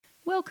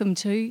Welcome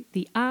to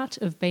The Art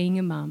of Being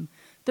a Mum,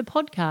 the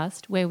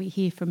podcast where we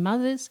hear from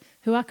mothers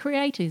who are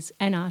creators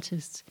and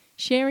artists,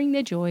 sharing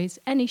their joys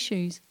and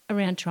issues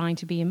around trying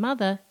to be a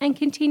mother and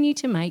continue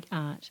to make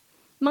art.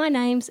 My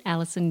name's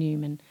Alison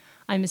Newman.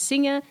 I'm a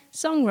singer,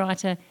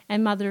 songwriter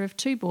and mother of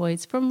two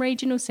boys from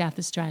regional South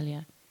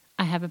Australia.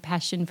 I have a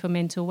passion for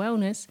mental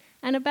wellness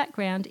and a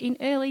background in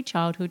early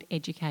childhood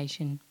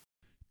education.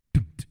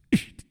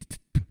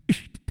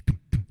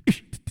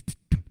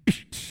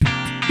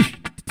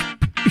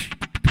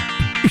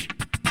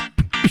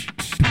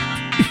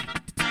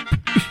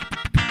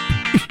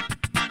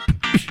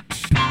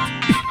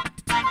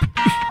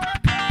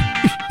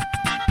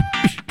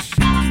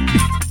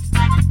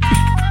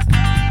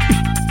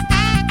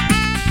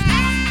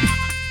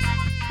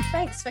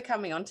 Thanks for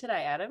coming on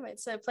today, Adam.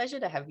 It's a pleasure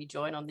to have you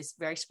join on this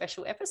very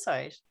special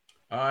episode.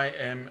 I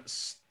am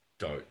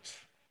stoked.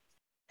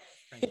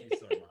 Thank you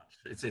so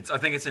much. I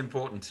think it's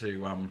important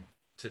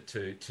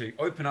to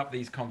open up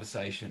these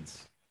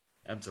conversations.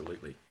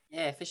 Absolutely.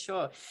 Yeah, for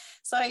sure.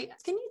 So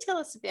can you tell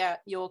us about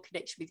your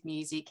connection with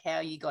music, how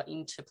you got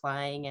into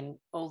playing and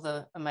all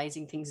the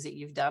amazing things that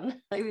you've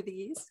done over the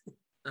years?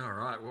 All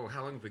right. Well,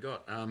 how long have we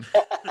got?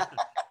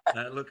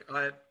 Look,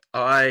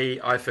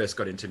 I first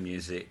got into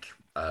music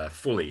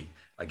fully,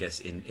 I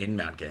guess, in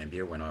Mount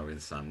Gambier when I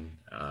was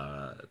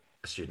a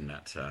student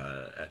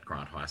at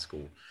Grant High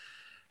School,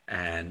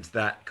 and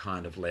that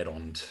kind of led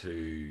on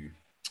to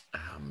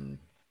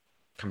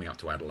coming up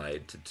to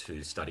Adelaide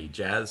to study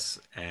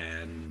jazz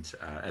and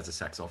as a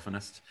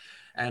saxophonist.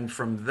 And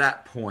from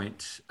that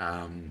point,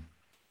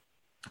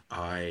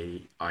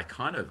 I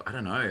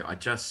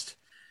just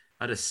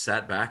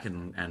sat back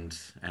and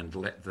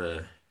let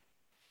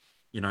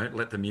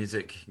the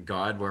music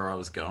guide where I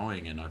was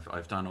going. And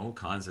I've done all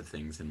kinds of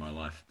things in my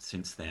life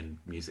since then,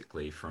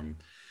 musically, from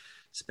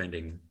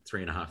spending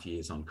 3.5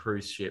 years on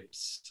cruise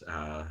ships,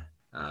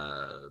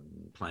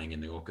 playing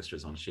in the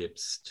orchestras on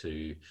ships,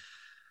 to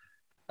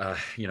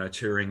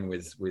touring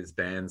with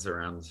bands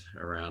around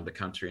the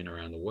country and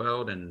around the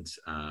world, and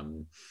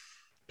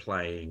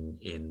playing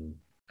in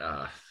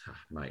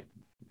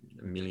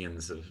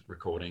millions of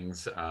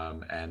recordings,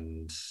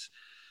 and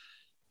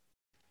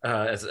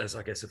as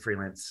I guess a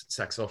freelance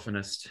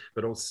saxophonist,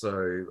 but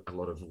also a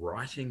lot of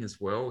writing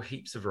as well.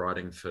 Heaps of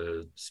writing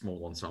for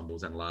small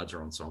ensembles and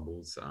larger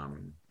ensembles.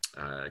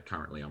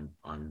 Currently,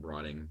 I'm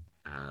writing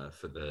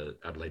for the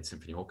Adelaide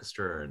Symphony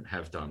Orchestra, and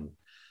have done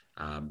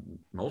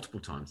multiple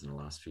times in the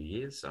last few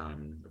years.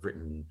 I've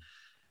written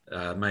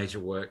major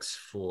works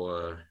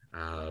for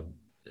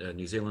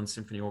New Zealand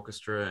Symphony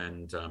Orchestra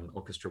and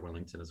Orchestra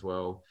Wellington as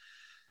well.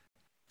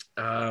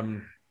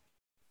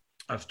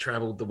 I've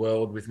travelled the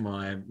world with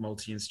my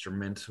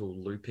multi-instrumental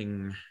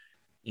looping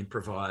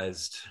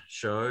improvised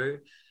show.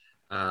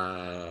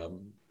 I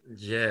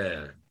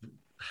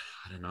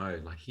don't know,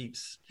 like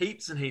heaps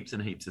and heaps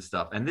and heaps of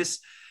stuff. And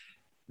this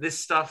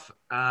stuff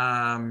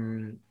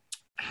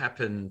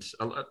happened.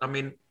 I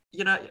mean,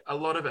 a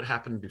lot of it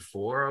happened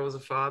before I was a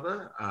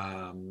father,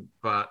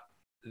 but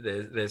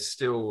there's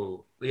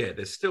still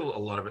a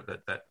lot of it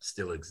that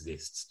still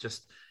exists.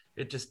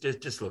 It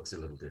just looks a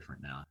little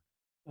different now.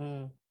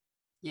 Mm.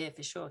 Yeah,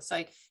 for sure.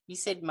 So you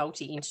said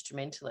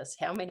multi-instrumentalist.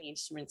 How many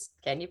instruments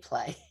can you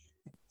play?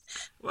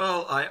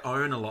 Well, I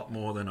own a lot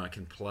more than I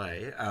can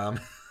play.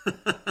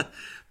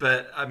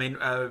 But I mean,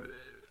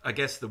 I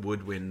guess the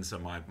woodwinds are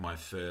my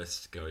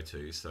first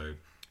go-to. So,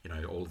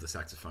 all of the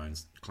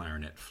saxophones,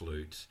 clarinet,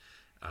 flute,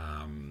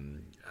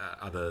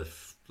 other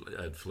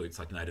flutes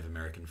like Native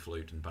American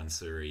flute and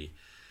bansuri.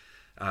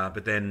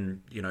 But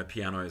then,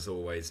 piano has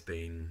always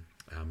been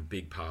a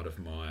big part of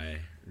my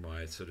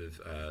sort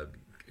of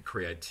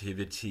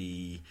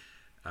creativity,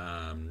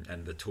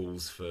 and the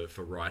tools for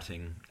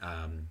writing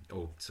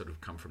all sort of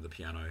come from the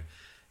piano.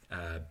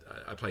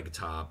 I play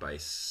guitar,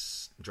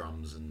 bass,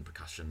 drums and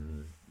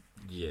percussion,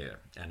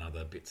 and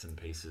other bits and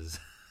pieces,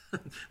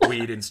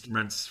 weird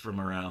instruments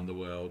from around the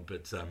world.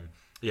 But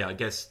I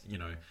guess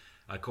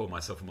I call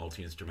myself a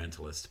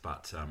multi-instrumentalist,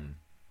 but I'm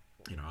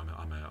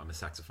a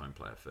saxophone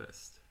player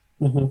first.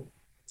 Mm-hmm.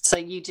 So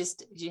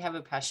do you have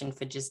a passion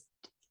for just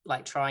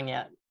like trying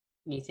out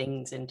new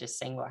things and just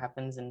seeing what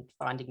happens and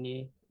finding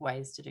new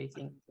ways to do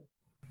things?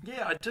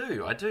 Yeah, I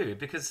do,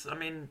 because I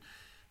mean,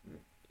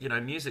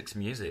 music's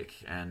music,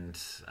 and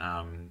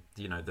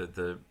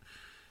the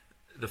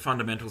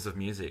fundamentals of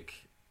music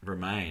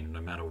remain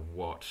no matter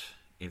what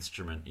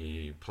instrument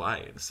you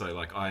play. So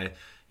like I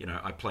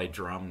play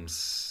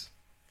drums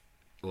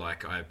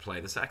like I play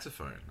the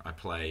saxophone. I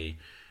play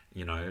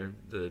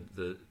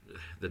the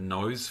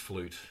nose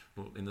flute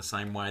in the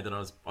same way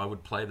that I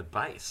would play the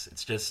bass.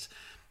 It's just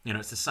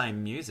it's the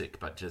same music,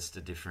 but just a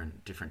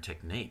different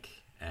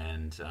technique,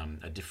 and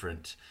a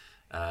different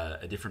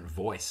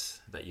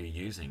voice that you're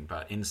using.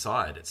 But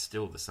inside, it's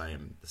still the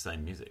same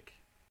music.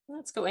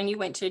 That's cool. And you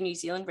went to New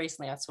Zealand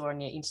recently, I saw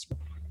on your Instagram.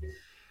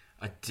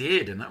 I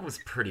did, and that was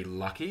pretty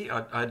lucky.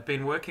 I'd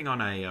been working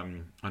on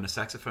a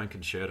saxophone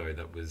concerto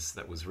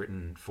that was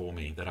written for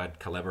me, that I'd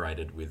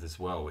collaborated with as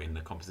well in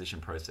the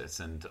composition process,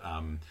 and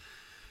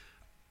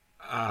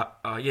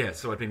Yeah,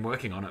 so I'd been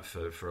working on it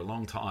for a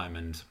long time,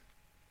 and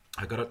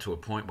I got it to a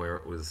point where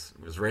it was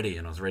ready,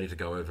 and I was ready to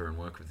go over and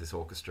work with this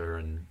orchestra,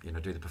 and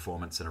do the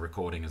performance and a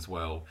recording as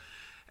well.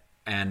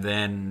 And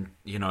then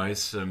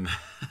some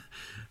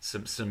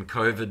some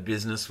COVID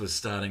business was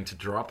starting to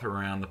drop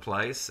around the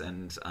place,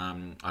 and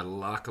I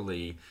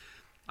luckily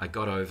I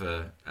got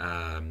over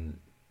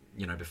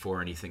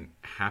before anything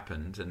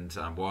happened, and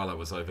while I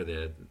was over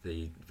there,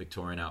 the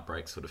Victorian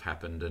outbreak sort of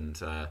happened,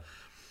 and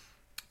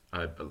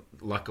I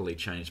luckily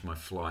changed my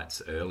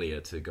flights earlier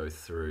to go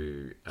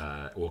through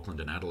Auckland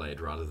and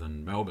Adelaide rather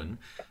than Melbourne.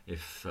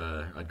 If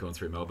I'd gone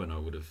through Melbourne, I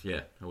would have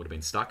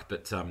been stuck.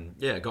 But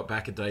I got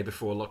back a day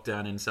before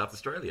lockdown in South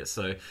Australia,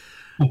 so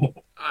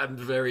I'm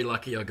very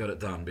lucky I got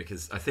it done,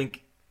 because I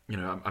think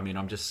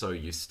I'm just so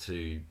used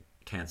to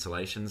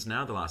cancellations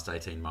now. The last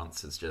 18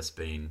 months has just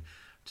been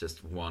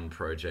just one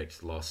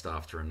project lost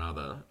after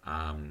another,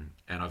 and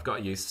I've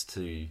got used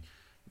to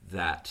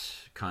that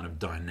kind of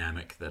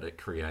dynamic that it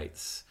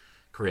creates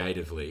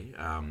creatively.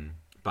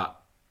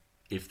 But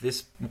if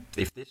this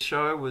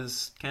show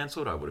was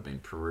cancelled, I would have been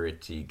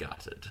pretty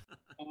gutted.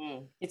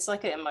 It's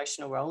like an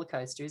emotional roller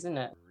coaster, isn't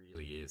it? It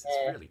really is.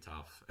 It's really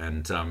tough.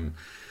 And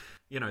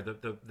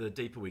the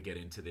deeper we get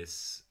into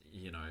this,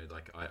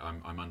 like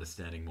I'm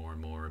understanding more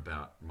and more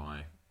about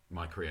my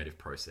creative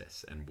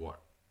process and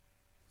what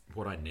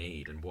I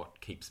need and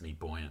what keeps me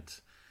buoyant.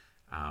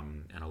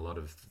 And a lot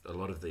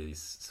of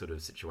these sort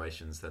of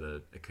situations that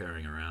are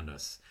occurring around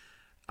us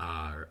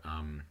are,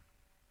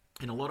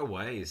 in a lot of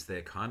ways,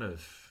 they're kind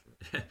of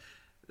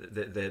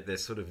they're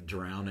sort of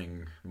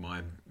drowning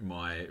my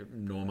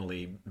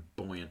normally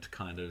buoyant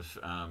kind of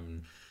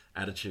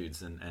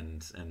attitudes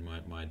and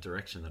my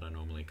direction that I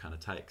normally kind of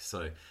take.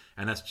 So,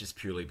 and that's just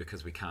purely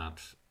because we can't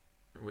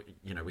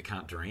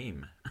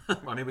dream.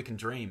 I mean, we can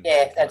dream.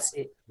 Yeah, that's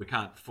it. We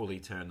can't fully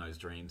turn those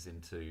dreams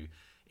into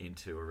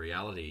a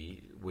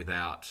reality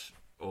without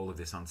all of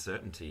this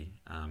uncertainty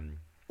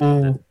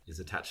that is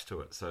attached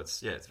to it. So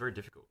it's very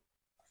difficult.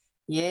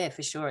 Yeah,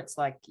 for sure. It's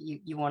like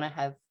you want to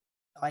have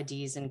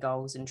ideas and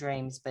goals and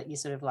dreams, but you're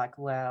sort of like,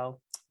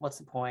 well, what's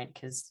the point?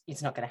 Because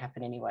it's not going to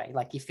happen anyway.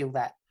 Like you feel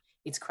that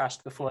it's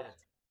crushed before.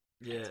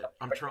 Yeah,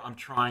 I'm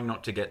trying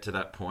not to get to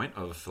that point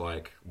of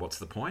like, what's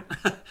the point?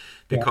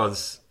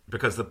 because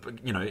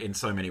in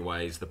so many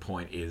ways the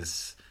point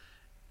is,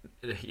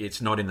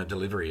 it's not in the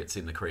delivery, it's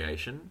in the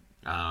creation.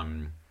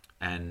 And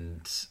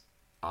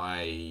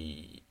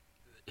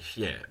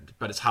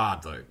but it's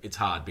hard though. It's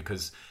hard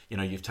because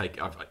you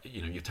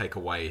take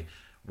away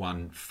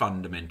one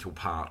fundamental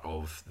part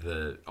of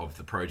the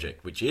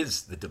project, which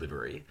is the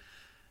delivery,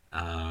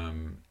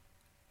 and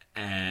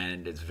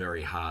it's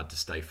very hard to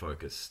stay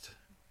focused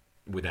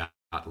without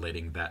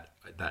letting that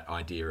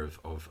idea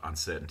of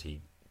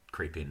uncertainty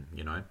creep in.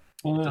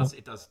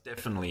 It does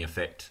definitely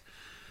affect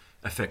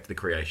the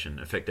creation,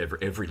 affect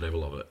every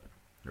level of it,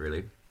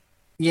 really.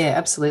 Yeah,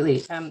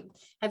 absolutely.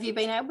 Have you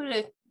been able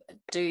to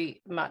do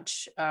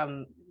much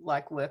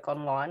like work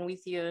online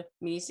with your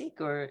music,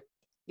 or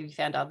have you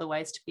found other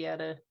ways to be able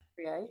to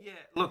create? Yeah,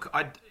 look,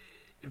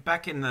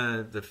 back in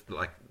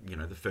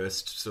the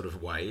first sort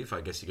of wave,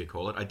 I guess you could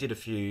call it, I did a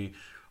few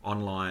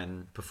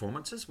online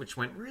performances which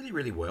went really,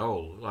 really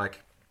well.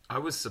 Like, I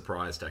was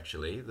surprised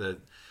actually. The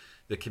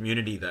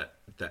community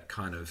that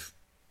kind of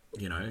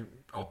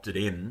opted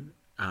in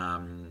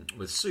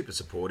was super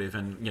supportive,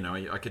 and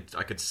I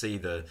could see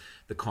the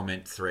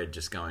comment thread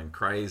just going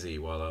crazy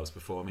while I was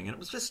performing, and it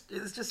was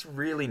just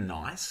really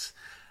nice.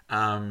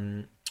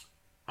 I'm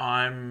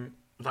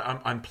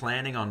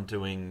planning on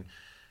doing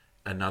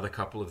another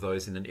couple of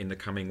those in the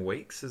coming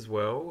weeks as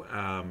well.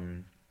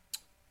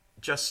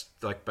 Just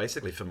like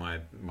basically for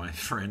my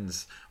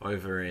friends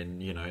over in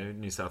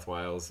New South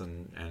Wales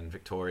and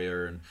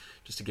Victoria, and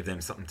just to give them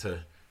something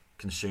to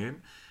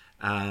consume.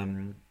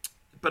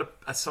 But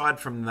aside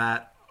from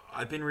that,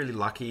 I've been really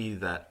lucky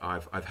that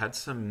I've had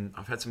some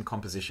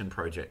composition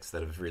projects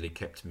that have really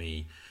kept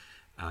me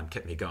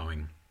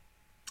going,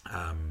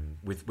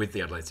 with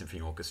the Adelaide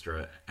Symphony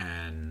Orchestra,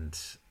 and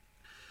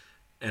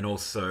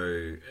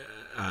also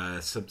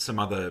some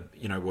other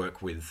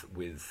work with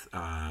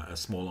a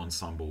small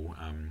ensemble,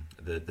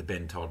 the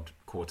Ben Todd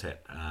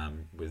Quartet,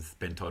 with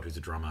Ben Todd, who's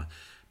a drummer,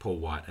 Paul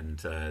White,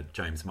 and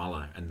James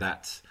Muller, and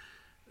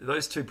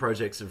those two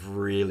projects have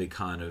really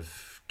kind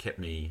of kept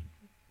me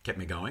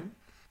going.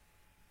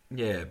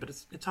 Yeah, but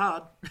it's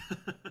hard.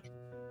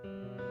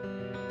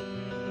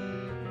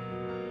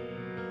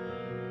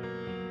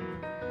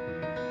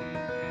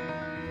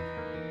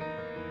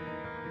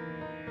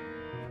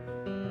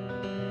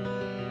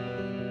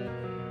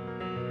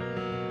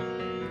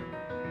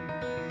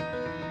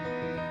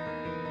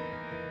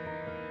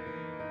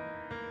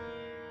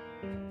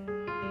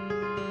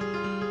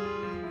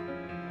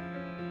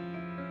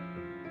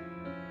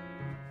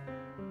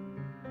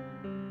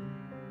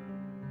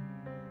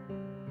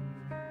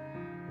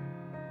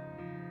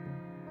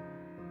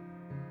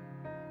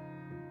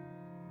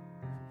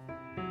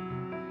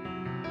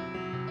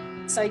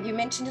 So you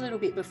mentioned a little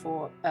bit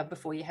before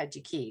you had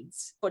your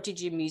kids. What did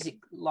your music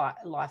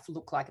life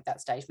look like at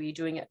that stage? Were you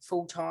doing it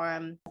full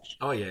time?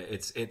 Oh yeah,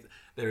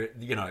 there.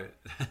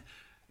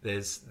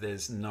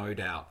 There's no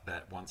doubt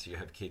that once you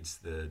have kids,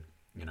 that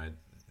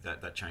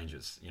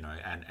changes.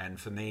 And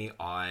for me,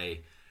 I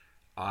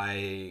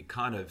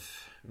kind of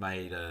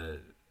made a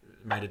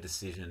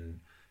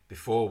decision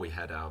before we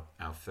had our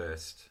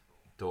first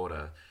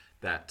daughter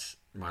that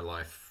my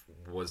life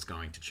was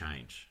going to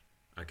change.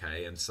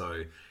 Okay, and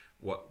so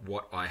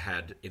what I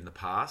had in the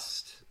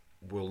past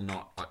will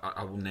not.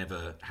 I will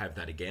never have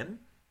that again,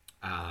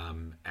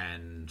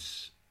 and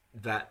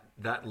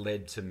that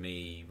led to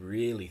me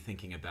really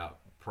thinking about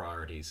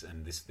priorities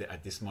and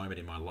at this moment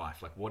in my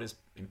life, like what is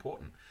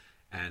important.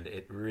 And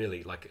it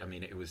really,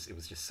 it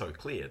was just so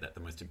clear that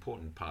the most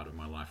important part of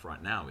my life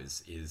right now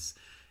is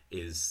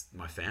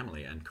my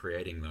family and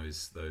creating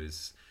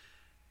those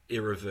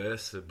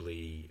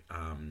irreversibly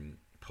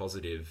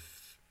positive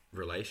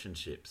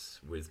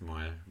relationships with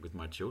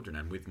my children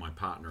and with my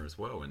partner as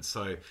well. And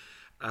so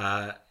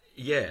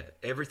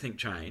everything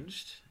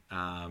changed.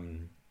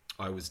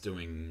 I was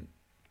doing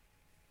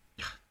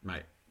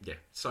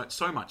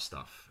so much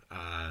stuff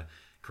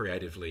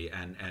creatively,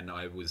 and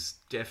I was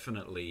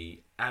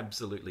definitely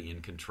absolutely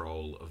in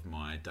control of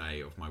my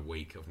day, of my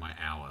week, of my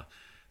hour.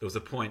 There was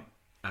a point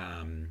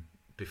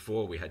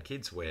before we had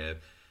kids where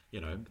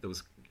there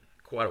was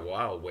quite a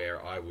while where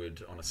I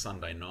would, on a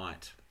Sunday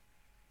night,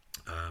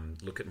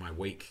 look at my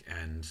week,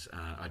 and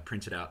I'd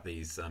printed out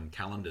these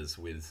calendars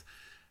with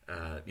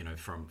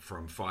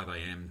from 5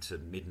 a.m. to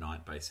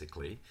midnight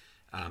basically,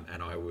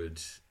 and I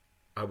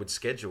would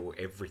schedule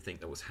everything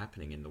that was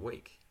happening in the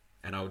week,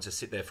 and I would just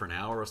sit there for an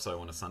hour or so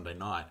on a Sunday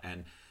night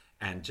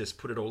and just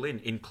put it all in,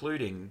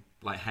 including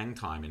like hang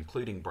time,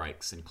 including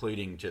breaks,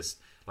 including just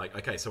like,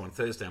 okay, so on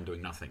Thursday I'm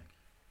doing nothing,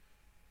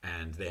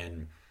 and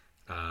then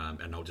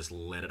and I'll just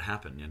let it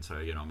happen. And so,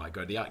 I might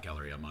go to the art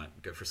gallery, I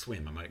might go for a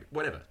swim, I might,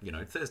 whatever,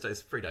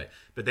 Thursday's a free day.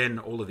 But then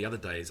all of the other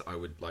days I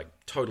would like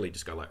totally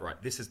just go like,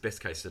 right, this is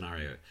best case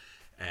scenario.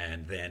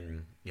 And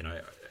then,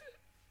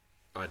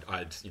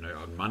 I'd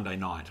on Monday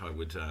night I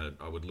would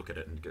look at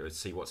it and go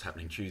see what's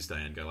happening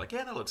Tuesday and go like,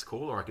 yeah, that looks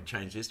cool, or I could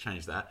change this,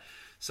 change that.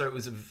 So it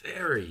was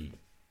very,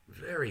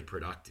 very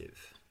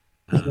productive,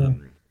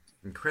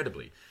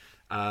 incredibly.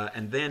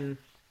 And then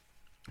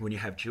when you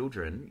have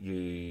children,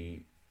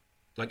 you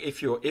like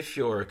if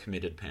you're a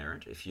committed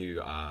parent, if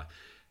you are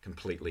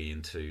completely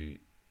into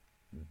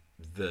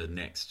the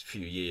next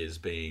few years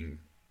being,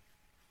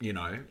 in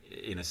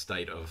a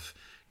state of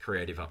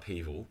creative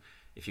upheaval,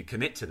 if you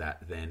commit to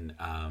that, then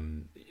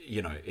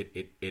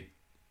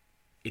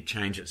it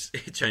changes.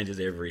 It changes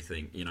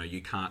everything.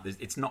 You can't.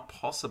 It's not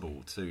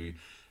possible to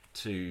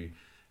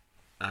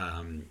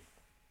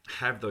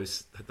have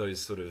those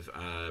sort of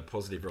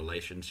positive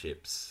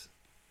relationships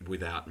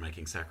without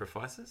making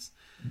sacrifices.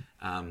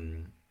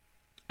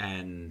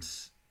 And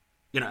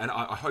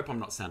I hope I'm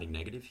not sounding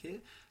negative here,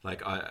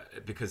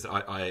 because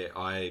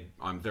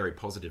I'm very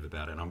positive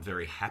about it, and I'm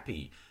very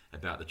happy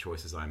about the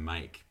choices I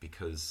make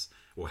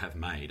or have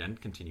made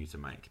and continue to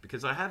make,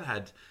 because I have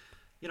had,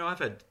 I've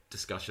had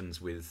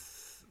discussions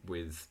with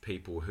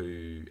people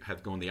who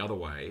have gone the other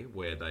way,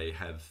 where they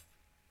have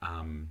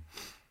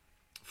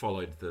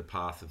followed the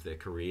path of their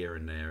career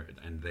and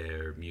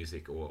their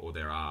music or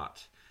their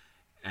art,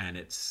 and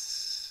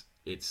it's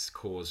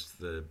caused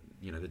the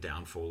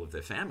downfall of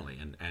their family,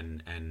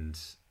 and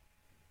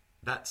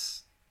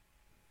that's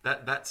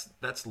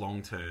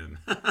long term.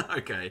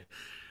 Okay,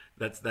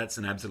 that's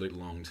an absolute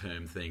long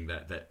term thing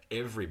that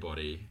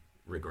everybody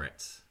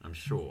regrets, I'm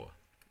sure.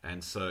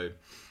 And so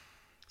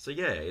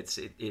yeah, it's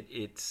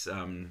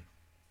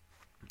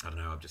I don't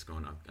know.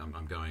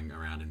 I'm going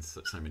around in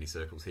so many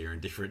circles here in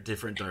different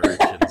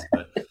directions,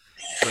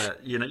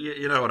 but you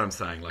know what I'm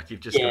saying. Like, you've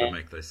just got to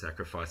make those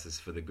sacrifices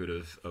for the good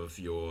of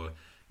your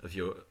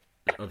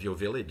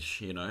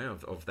village.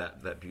 Of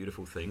that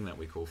beautiful thing that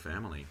we call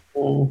family.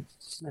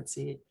 That's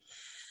it.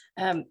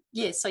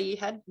 So you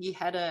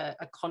had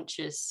a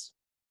conscious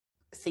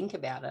think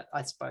about it,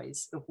 I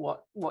suppose, of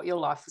what your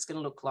life was going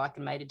to look like,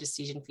 and made a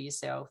decision for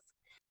yourself.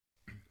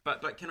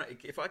 But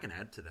if I can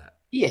add to that,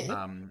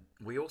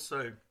 we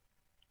also,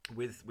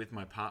 with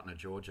my partner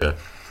Georgia,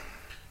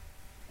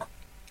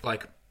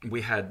 like,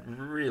 we had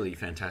really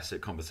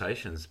fantastic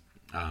conversations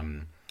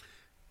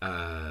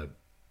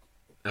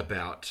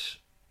about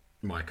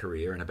my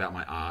career and about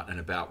my art and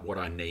about what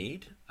I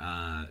need,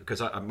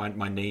 because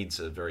my needs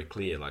are very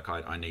clear. Like,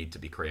 I need to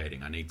be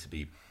creating, I need to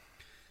be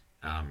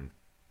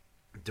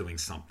doing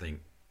something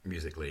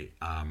musically,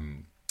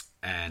 and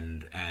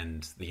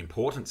the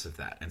importance of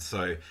that. And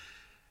so,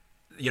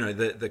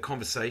 the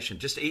conversation,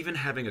 just even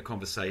having a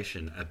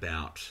conversation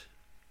about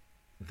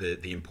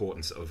the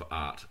importance of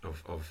art,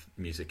 of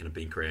music, and of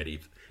being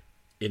creative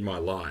in my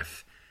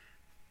life,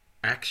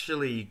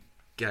 actually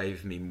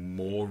gave me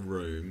more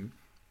room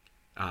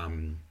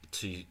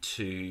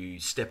to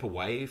step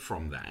away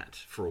from that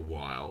for a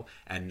while,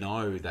 and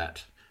know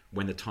that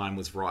when the time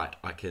was right,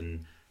 I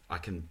can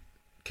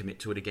commit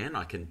to it again.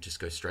 I can just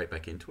go straight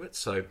back into it.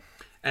 So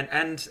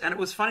And it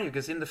was funny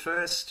because in the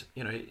first,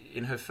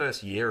 in her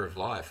first year of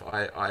life,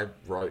 I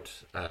wrote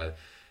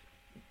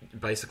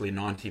basically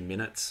 90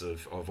 minutes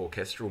of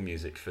orchestral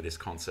music for this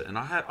concert, and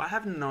I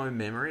have no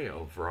memory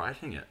of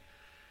writing it.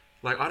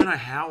 Like, I don't know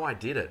how I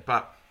did it,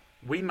 but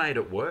we made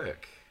it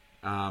work.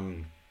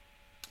 And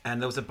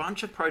there was a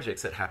bunch of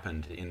projects that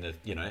happened in the,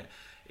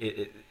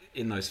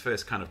 in those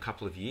first kind of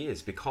couple of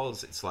years,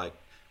 because it's like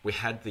we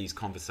had these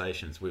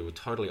conversations. We were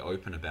totally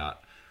open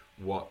about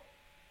what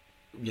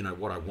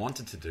I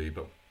wanted to do,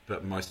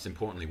 but most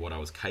importantly, what I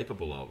was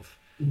capable of.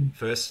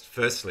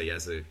 Firstly,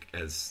 as a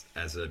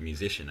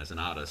musician, as an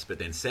artist, but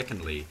then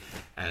secondly,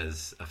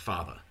 as a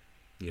father.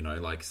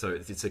 So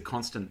it's a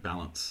constant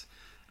balance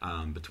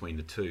between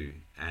the two.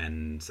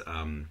 And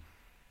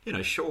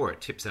sure,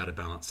 it tips out of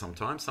balance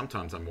sometimes.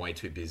 Sometimes I'm way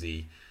too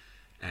busy,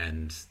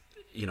 and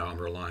I'm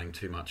relying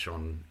too much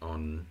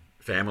on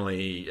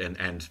family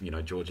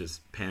and George's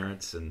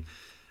parents, and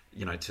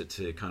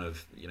to kind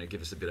of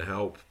give us a bit of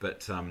help.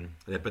 But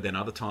then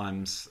other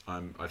times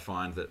I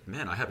find that,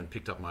 man, I haven't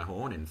picked up my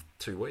horn in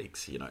 2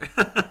 weeks.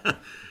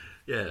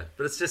 Yeah,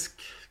 but it's just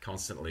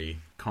constantly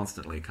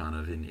kind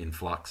of in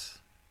flux.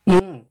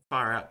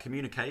 Far out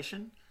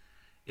communication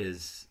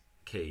is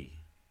key,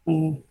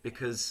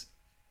 because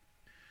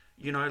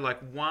like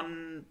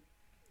one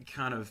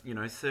kind of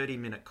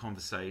 30-minute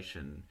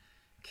conversation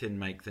can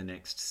make the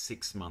next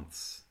 6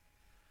 months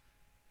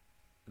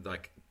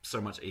like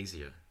so much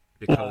easier,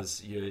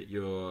 because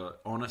you're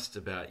honest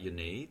about your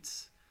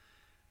needs,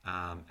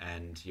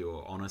 and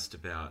you're honest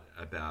about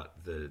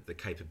the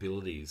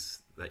capabilities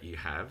that you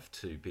have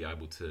to be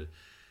able to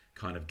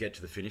kind of get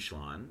to the finish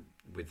line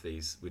with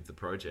the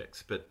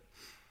projects. But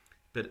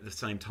at the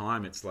same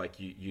time, it's like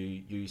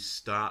you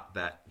start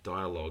that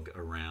dialogue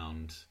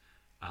around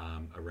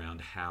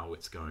how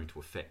it's going to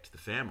affect the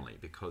family,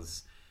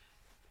 because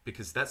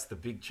that's the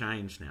big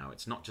change now.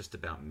 It's not just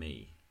about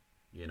me,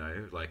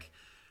 like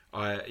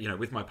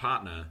with my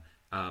partner,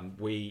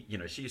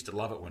 she used to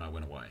love it when I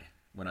went away,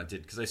 when I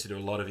did, because I used to do a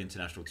lot of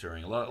international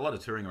touring, a lot of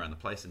touring around the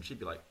place, and she'd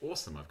be like,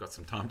 awesome, I've got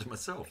some time to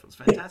myself. It was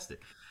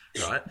fantastic.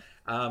 Right.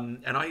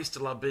 And I used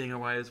to love being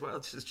away as well.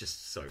 It's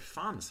just so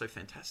fun, so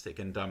fantastic.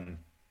 And,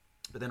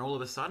 but then all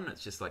of a sudden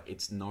it's just like,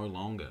 it's no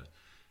longer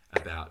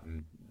about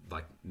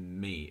like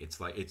me. It's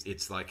like,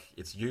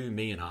 it's you,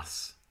 me and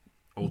us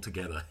all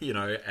together,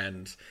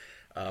 and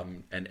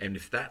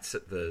if that's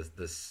at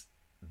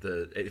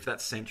if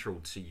that's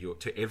central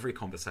to every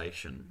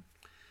conversation,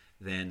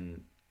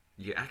 then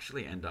you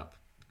actually end up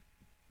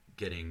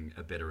getting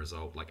a better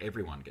result. Like,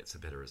 everyone gets a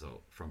better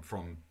result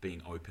from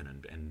being open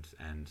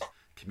and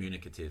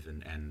communicative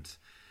and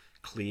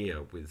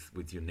clear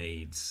with your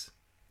needs,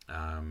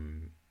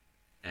 and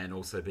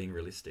also being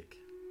realistic.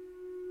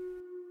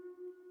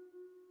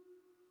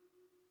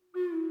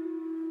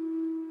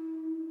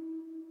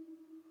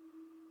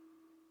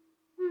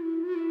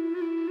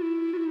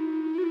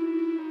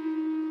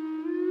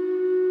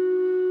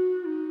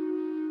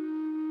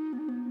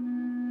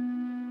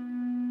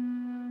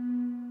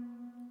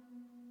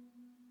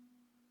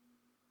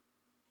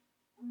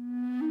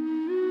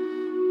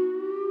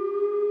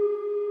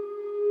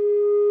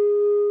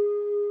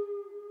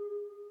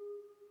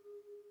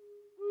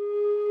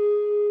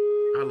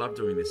 I love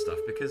doing this stuff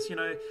because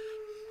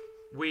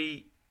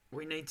we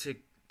need to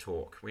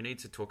talk. We need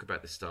to talk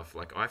about this stuff.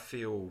 Like, I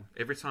feel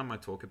every time I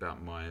talk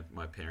about my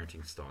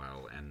parenting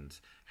style and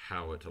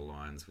how it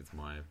aligns with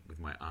my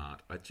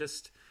art, I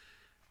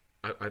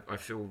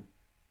feel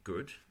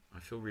good. I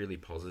feel really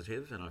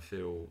positive, and I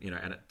feel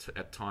and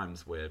at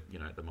times where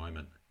at the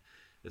moment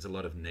there's a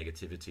lot of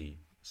negativity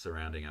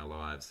surrounding our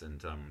lives,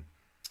 and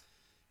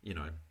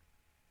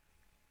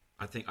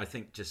I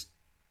think just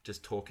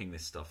talking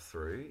this stuff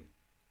through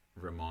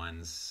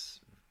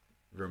reminds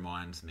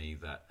me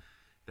that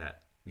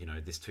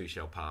this too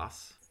shall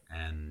pass,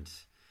 and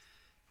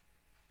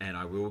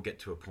I will get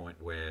to a point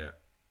where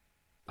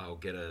I'll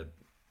get a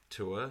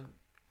tour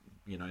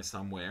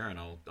somewhere, and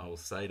I'll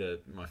say to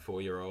my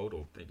 4-year-old,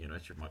 or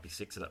she might be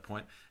 6 at that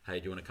point, hey,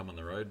 do you want to come on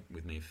the road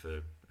with me for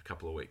a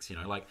couple of weeks?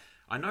 Like,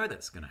 I know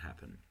that's going to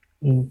happen.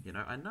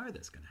 I know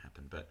that's going to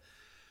happen, but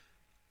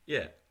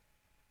yeah,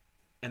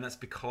 and that's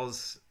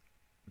because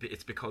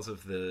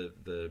of the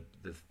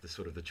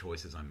sort of the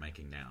choices I'm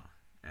making now,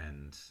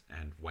 and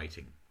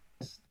waiting,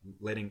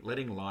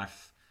 letting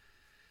life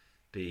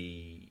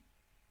be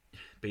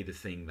the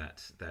thing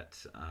that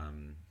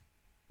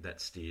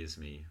steers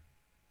me,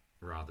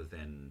 rather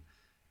than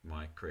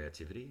my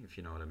creativity, if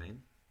you know what I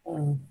mean.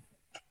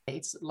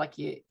 It's like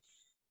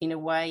in a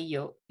way,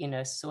 you're in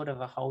a sort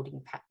of a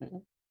holding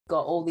pattern.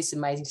 Got all this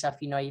amazing stuff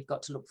you've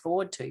got to look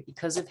forward to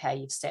because of how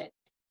you've set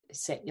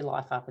your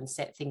life up and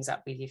set things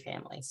up with your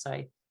family.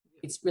 So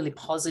it's really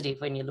positive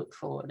when you look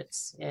forward.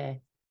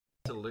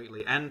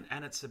 Absolutely, and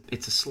it's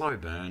a slow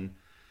burn.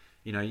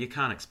 You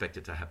can't expect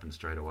it to happen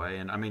straight away.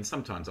 And I mean,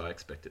 sometimes I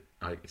expect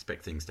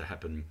things to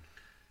happen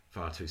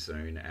far too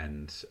soon,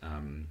 and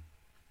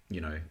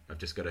I've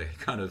just got to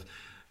kind of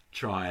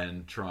try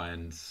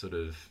and sort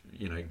of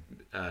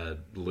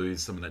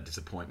lose some of that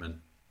disappointment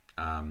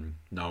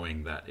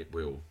knowing that it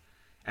will,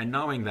 and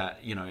knowing that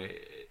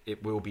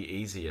it will be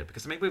easier,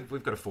 because I mean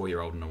we've got a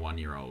 4-year-old and a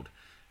 1-year-old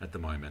at the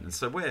moment, and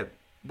so we're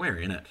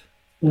in it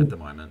at the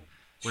moment.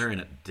 We're in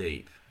it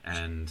deep,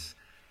 and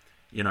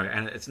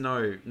and it's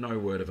no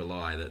word of a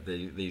lie that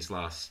these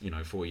last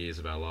 4 years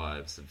of our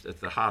lives, it's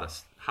the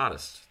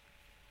hardest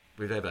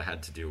we've ever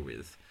had to deal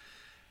with.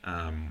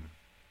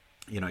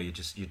 You're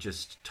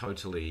just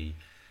totally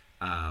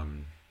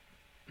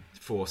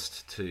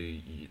forced to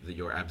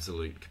your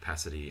absolute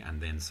capacity and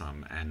then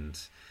some, and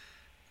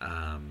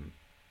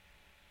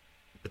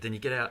but then you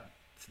get out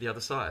to the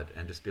other side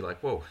and just be like,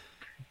 whoa,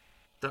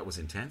 that was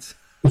intense.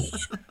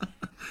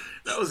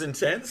 That was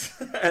intense.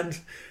 and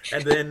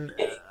then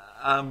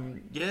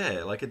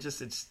like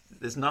it's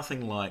there's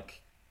nothing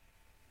like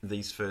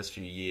these first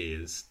few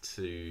years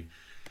to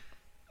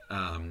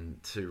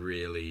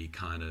really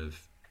kind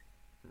of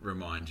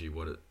remind you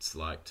what it's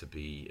like to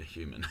be a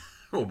human,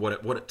 or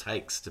what it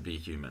takes to be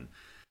human.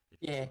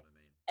 Yeah.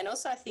 And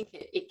also, I think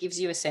it gives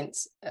you a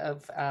sense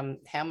of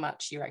how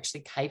much you're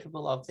actually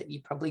capable of that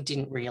you probably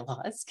didn't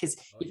realise, because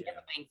you've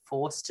never been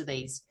forced to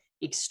these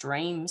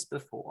extremes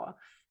before.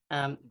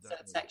 Exactly. So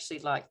it's actually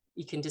like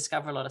you can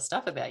discover a lot of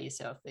stuff about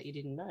yourself that you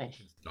didn't know.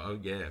 Oh,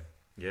 yeah.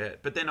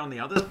 But then on the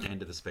other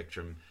end of the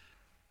spectrum,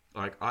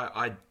 like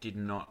I did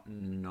not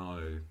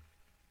know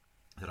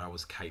that I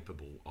was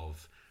capable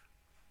of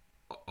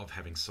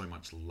having so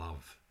much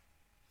love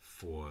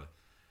for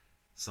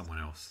someone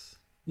else.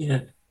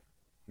 Yeah.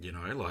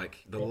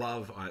 Like the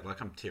love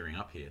I'm tearing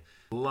up here.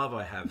 The love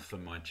I have for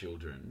my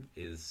children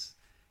is,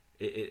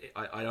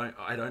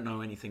 I don't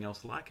know anything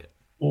else like it.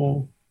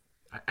 Mm.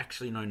 I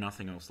actually know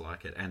nothing else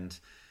like it. And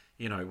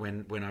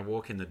when I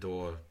walk in the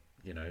door,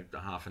 a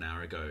half an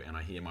hour ago, and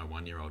I hear my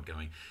 1-year-old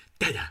going,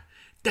 "Dada,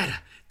 dada,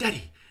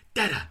 daddy,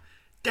 dada,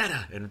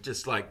 dada," and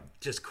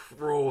just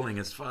crawling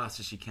as fast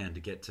as she can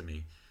to get to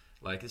me,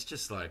 like it's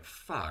just like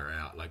far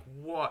out. Like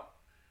what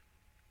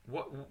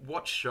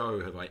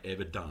show have I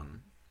ever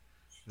done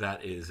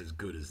that is as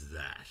good as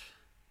that?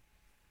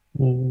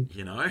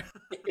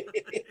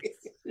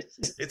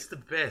 It's the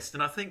best.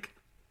 And I think,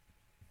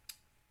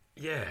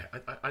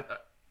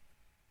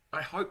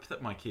 I hope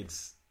that my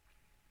kids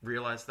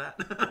realize that.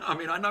 I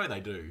mean, I know they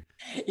do.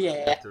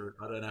 Yeah.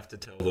 I don't have to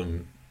tell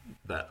them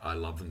that I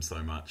love them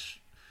so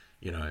much,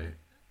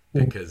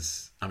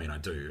 because I mean I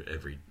do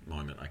every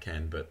moment I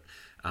can, but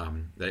I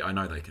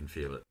know they can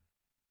feel it.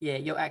 Yeah,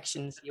 your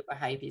actions, your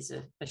behaviours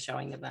are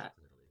showing them that.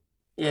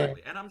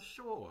 Totally. And I'm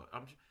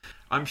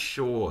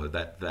sure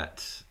that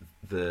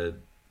the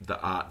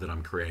art that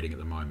I'm creating at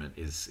the moment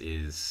is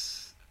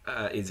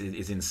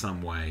in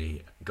some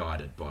way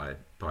guided by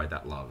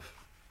that love.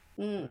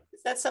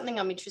 That's something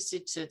I'm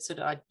interested to sort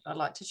of. I'd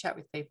like to chat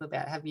with people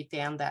about. Have you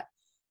found that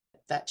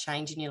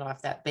change in your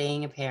life, that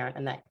being a parent,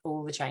 and that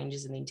all the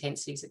changes and the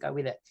intensities that go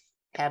with it?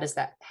 How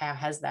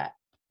has that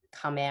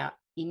come out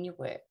in your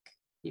work?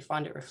 Do you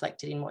find it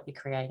reflected in what you're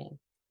creating?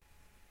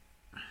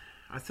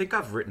 I think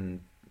I've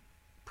written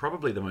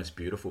probably the most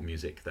beautiful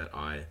music that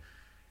I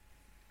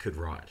could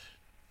write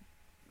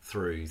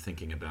through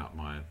thinking about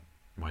my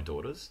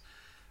daughters.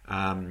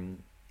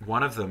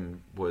 One of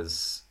them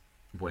was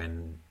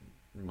when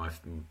my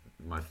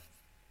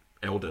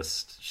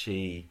eldest,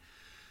 she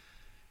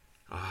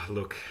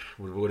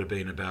would have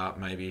been about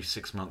maybe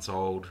 6 months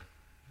old,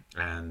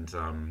 and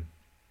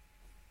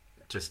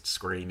just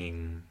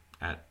screaming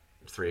at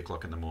 3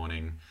 o'clock in the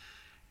morning,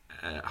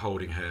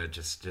 holding her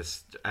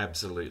just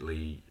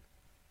absolutely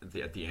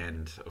at the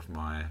end of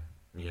my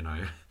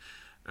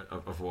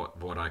of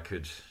what I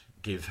could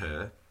give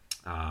her,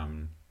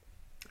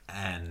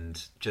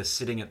 and just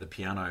sitting at the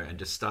piano and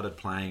just started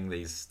playing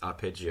these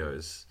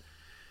arpeggios,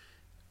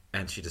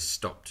 and she just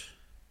stopped.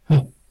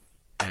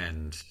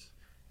 And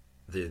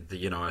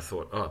I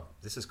thought, oh,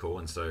 this is cool,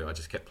 and so I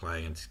just kept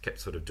playing and kept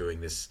sort of doing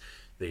these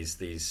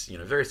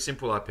very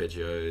simple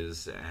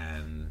arpeggios,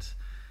 and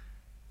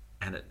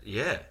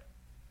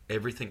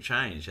everything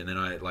changed. And then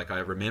I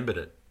remembered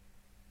it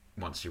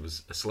once she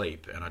was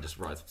asleep, and I just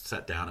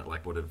sat down at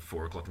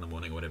 4 o'clock in the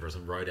morning or whatever,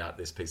 and wrote out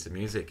this piece of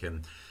music,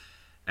 and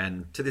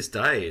to this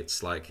day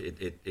it's like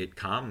it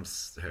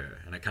calms her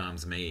and it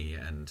calms me,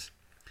 and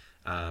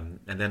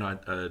then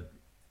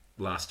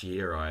last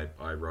year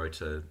I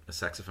wrote a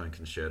saxophone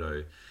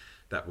concerto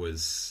that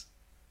was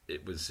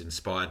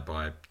inspired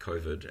by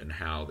COVID and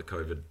how the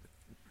COVID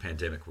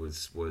pandemic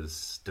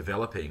was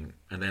developing.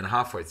 And then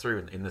halfway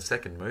through in the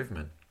second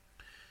movement,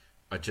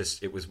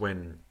 it was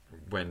when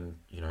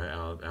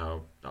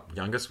our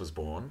youngest was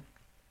born,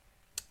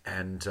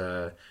 and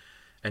I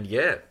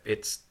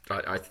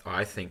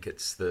think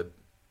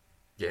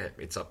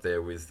it's up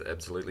there with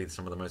absolutely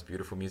some of the most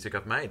beautiful music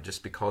I've made,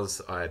 just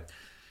because I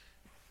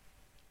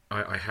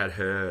had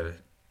her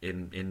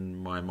in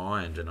my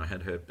mind, and I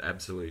had her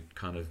absolute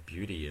kind of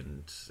beauty,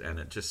 and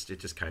it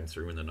just came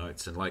through in the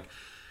notes, and like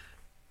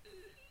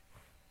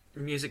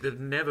music that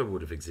never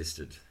would have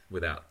existed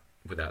without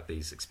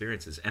these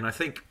experiences. And I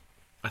think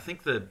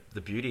the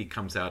beauty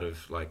comes out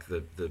of like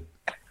the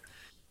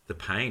the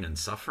pain and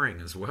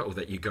suffering as well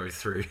that you go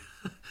through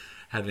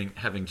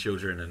having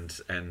children,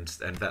 and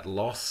that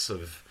loss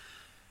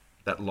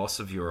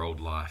of your old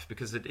life,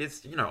 because it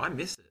is, I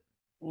miss it.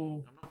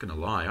 Mm. I'm not going to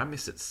lie, I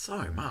miss it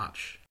so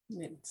much.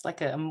 It's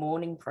like a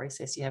mourning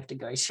process you have to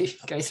go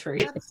through.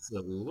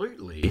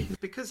 Absolutely,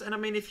 because, and I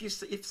mean,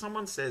 if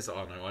someone says,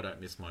 "Oh no, I don't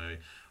miss my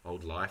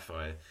old life.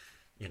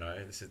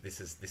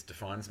 This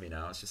defines me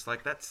now." It's just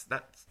like that's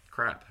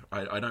crap.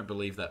 I don't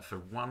believe that for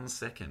 1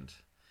 second.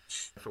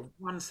 For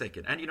 1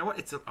 second, and you know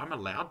what? I'm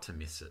allowed to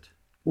miss it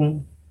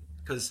Mm.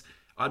 because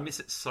I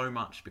miss it so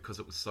much because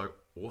it was so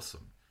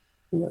awesome.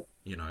 Yeah.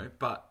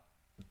 But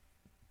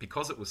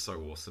because it was so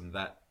awesome,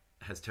 that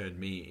has turned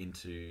me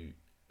into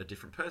a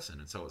different person.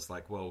 And so it's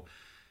like, well,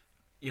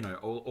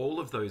 all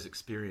of those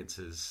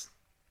experiences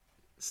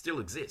still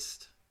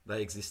exist.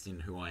 They exist in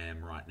who I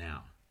am right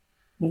now.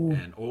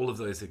 Mm. And all of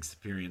those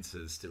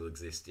experiences still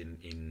exist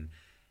in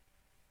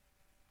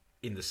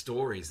the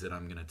stories that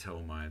I'm going to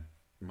tell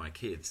my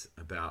kids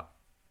about,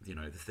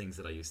 the things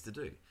that I used to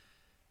do.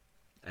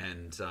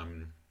 And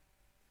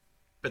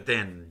but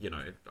then,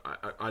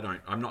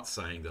 I'm not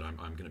saying that I'm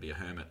going to be a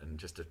hermit and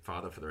just a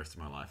father for the rest of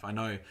my life. I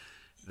know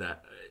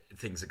that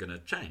things are going to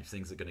change.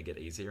 Things are going to get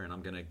easier, and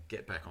I'm going to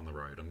get back on the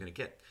road. I'm going to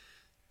get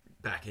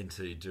back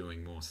into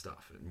doing more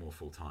stuff, more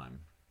full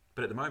time.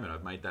 But at the moment,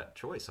 I've made that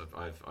choice.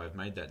 I've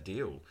made that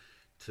deal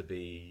to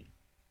be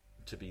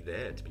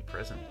there, to be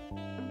present.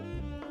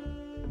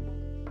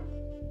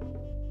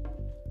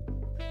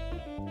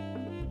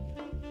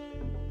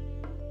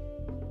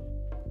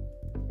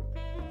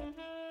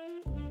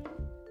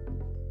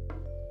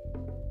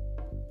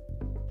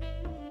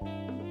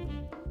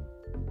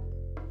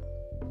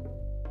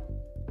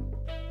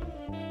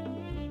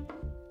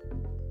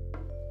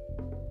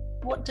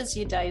 What does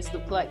your days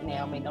look like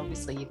now? I mean,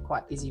 obviously you're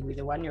quite busy with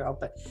a 1-year-old,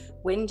 but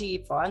when do you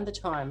find the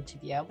time to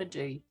be able to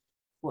do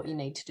what you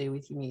need to do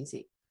with your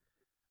music?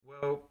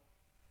 Well,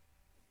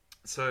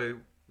 so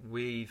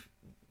we've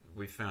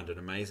found an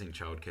amazing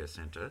childcare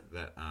centre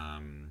that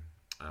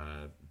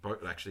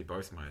both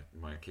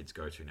my kids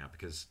go to now,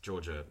 because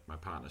Georgia, my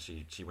partner,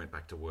 she went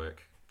back to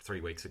work 3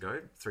 weeks ago,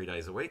 3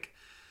 days a week.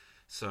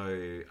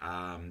 So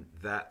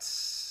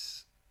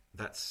that's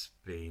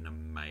been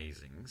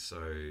amazing.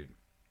 So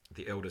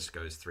the eldest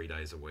goes 3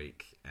 days a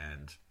week,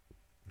 and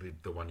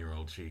the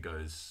 1-year-old, she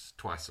goes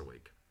twice a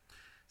week.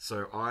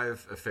 So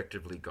I've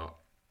effectively got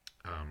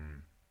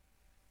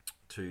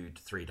 2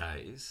 to 3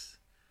 days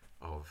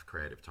of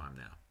creative time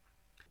now.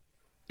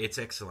 It's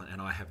excellent, and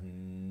I have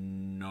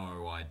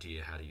no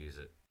idea how to use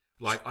it.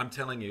 Like, I'm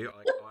telling you,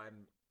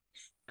 I'm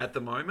at the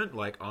moment,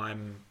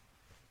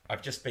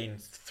 I've just been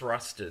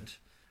thrusted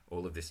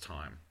all of this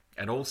time,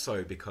 and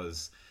also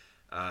because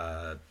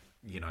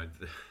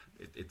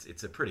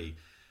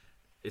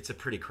it's a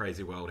pretty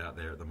crazy world out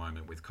there at the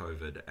moment with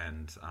COVID,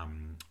 and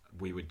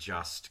we were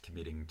just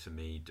committing to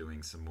me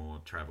doing some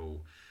more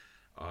travel.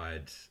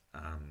 I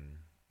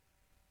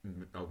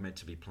was meant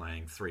to be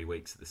playing 3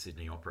 weeks at the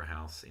Sydney Opera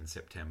House in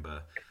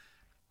September,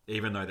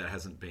 even though that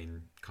hasn't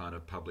been kind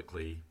of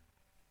publicly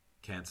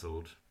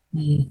cancelled.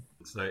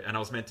 So, and I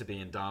was meant to be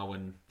in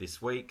Darwin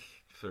this week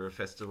for a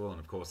festival, and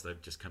of course they're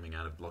just coming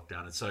out of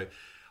lockdown, and so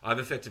I've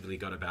effectively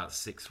got about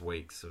 6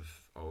 weeks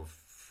of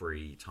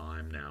free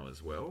time now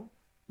as well.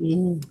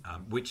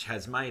 Which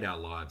has made our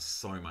lives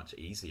so much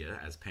easier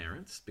as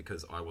parents,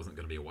 because I wasn't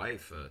going to be away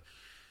for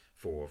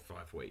 4 or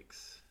 5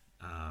 weeks,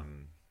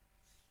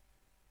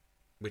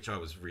 which I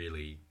was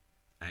really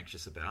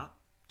anxious about,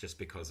 just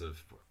because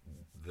of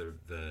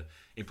the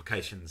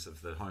implications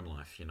of the home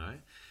life,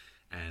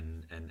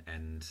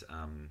 and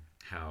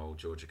how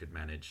Georgia could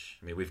manage.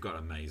 I mean, we've got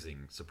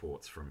amazing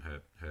supports from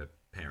her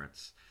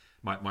parents.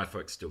 My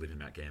folks still live in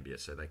Mount Gambier,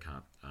 so they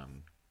can't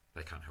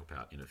help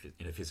out in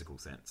a physical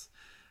sense.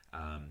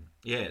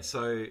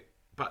 So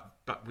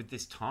but with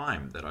this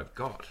time that I've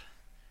got,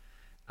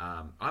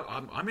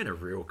 I'm in a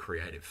real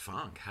creative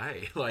funk.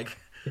 Hey, like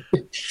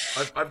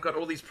I've got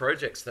all these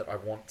projects that I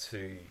want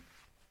to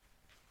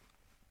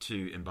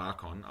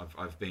embark on.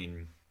 I've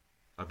been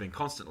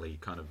constantly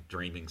kind of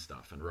dreaming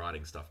stuff and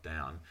writing stuff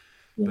down,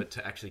 but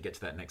to actually get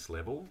to that next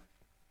level,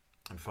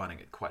 I'm finding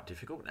it quite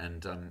difficult.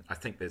 And I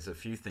think there's a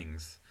few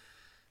things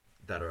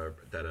that are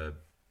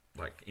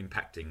like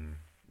impacting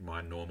my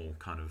normal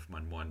kind of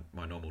my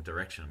normal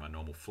direction, my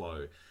normal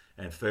flow.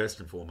 And first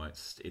and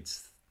foremost,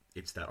 it's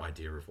that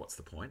idea of what's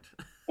the point?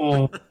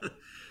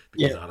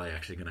 Because are they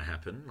actually going to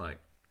happen? Like,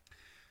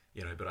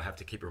 but I have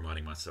to keep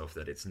reminding myself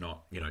that it's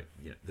not,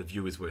 the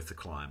view is worth the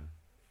climb,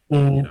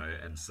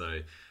 and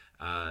so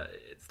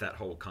it's that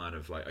whole kind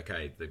of like,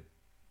 okay,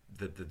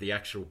 the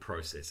actual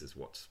process is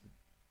what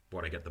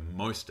I get the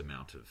most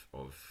amount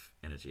of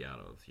energy out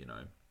of,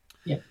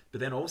 Yeah.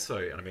 But then also,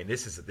 and I mean,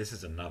 this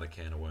is another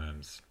can of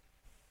worms.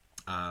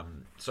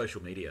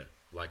 Social media,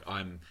 like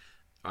I'm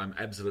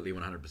absolutely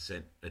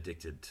 100%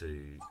 addicted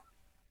to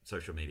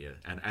social media,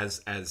 and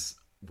as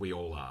we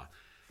all are.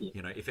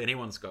 If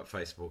anyone's got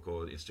Facebook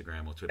or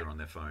Instagram or Twitter on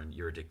their phone,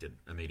 you're addicted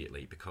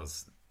immediately,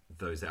 because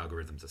those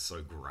algorithms are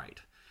so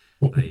great.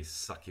 They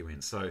suck you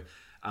in. So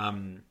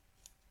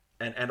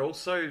and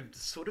also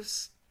sort of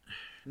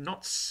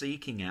not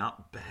seeking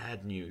out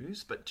bad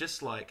news, but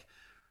just like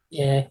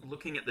Yeah.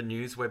 looking at the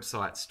news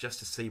websites just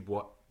to see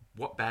what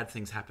bad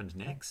things happened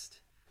next.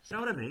 You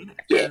know what I mean?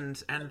 Yeah.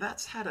 And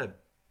that's had a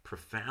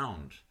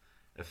profound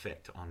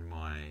effect on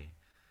my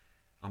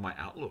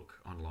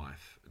outlook on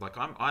life. Like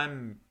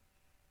I'm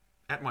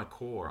at my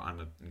core, I'm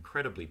an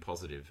incredibly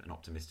positive and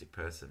optimistic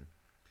person.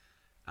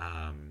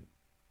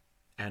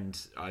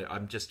 And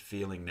I'm just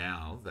feeling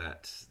now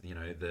that, you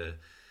know, the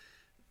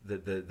the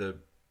the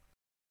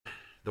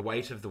the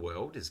weight of the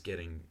world is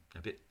getting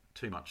a bit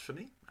too much for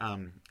me.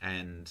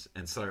 And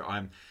so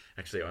I'm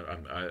actually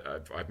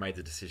I've made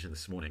the decision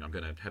this morning. I'm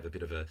going to have a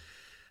bit of a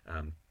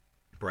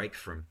break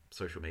from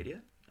social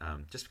media,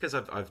 just because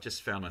I've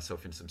just found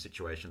myself in some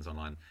situations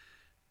online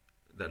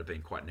that have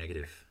been quite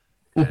negative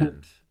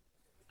and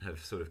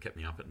have sort of kept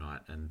me up at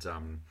night. And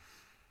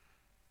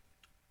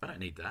I don't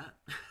need that.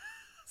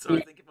 So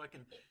I think if I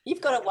can,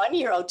 You've got a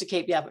 1-year-old to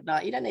keep you up at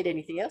night. You don't need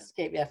anything else to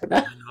keep you up at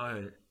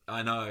night.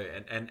 I know,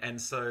 and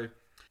so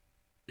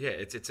yeah,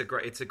 it's a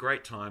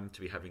great time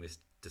to be having this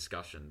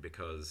discussion,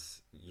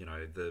 because you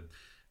know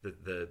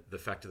the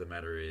fact of the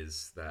matter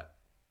is that,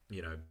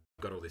 you know,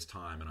 I've got all this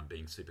time and I'm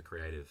being super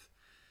creative,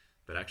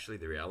 but actually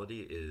the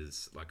reality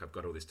is, like, I've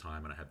got all this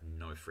time and I have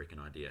no freaking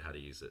idea how to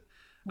use it.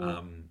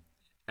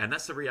 And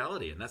that's the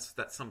reality, and that's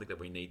something that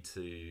we need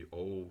to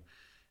all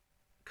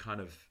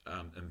kind of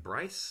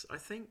embrace, I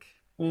think.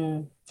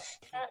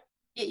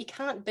 Yeah, you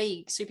can't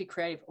be super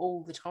creative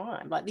all the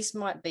time. Like, this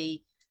might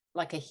be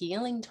like a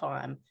healing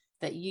time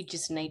that you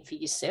just need for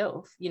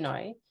yourself, you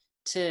know,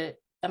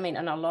 I mean,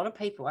 and a lot of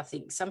people, I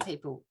think some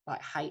people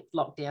like hate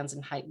lockdowns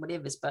and hate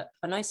whatever's, but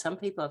I know some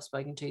people I've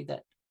spoken to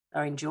that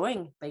are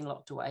enjoying being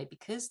locked away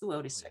because the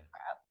world is so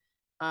crap,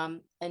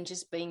 and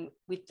just being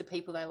with the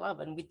people they love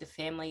and with the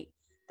family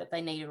that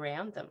they need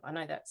around them. I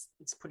know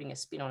it's putting a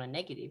spin on a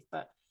negative,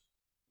 but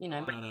you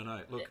know,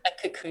 No. Look,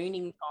 a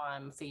cocooning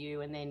time for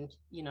you, and then,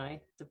 you know,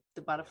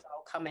 the butterfly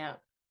will come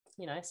out,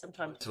 you know,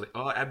 sometimes.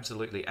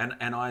 absolutely.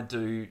 And I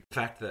do, the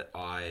fact that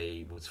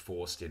I was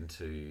forced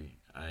into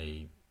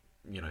a,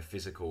 you know,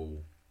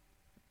 physical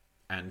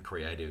and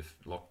creative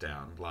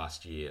lockdown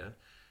last year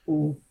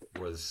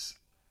was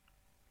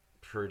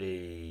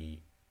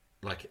pretty,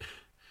 like,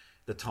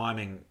 the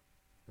timing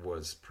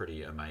was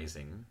pretty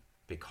amazing,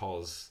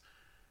 because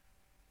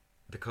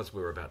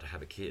we were about to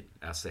have a kid,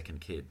 our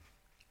second kid.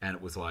 And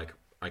it was like,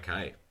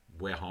 okay,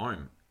 we're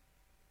home.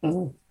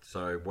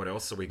 So what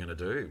else are we going to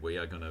do?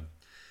 We're going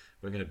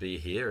to be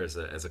here as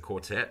a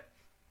quartet,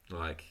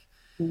 like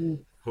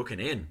hooking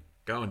in,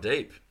 going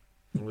deep.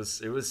 It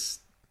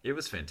was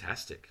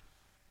fantastic.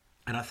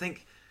 And I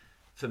think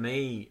for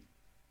me,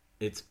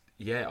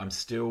 I'm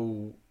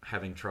still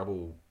having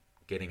trouble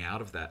getting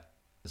out of that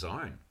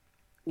zone,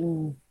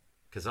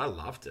 because I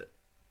loved it.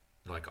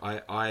 Like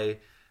I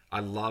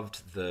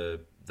loved the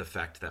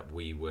fact that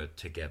we were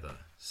together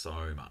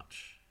so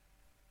much,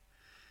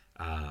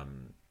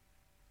 and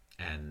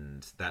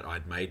that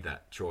I'd made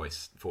that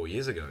choice 4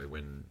 years ago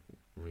when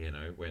we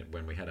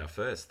had our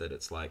first. That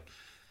it's like,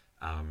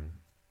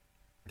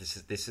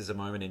 this is a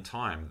moment in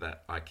time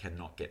that I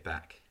cannot get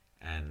back,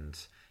 and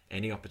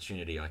any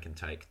opportunity I can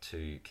take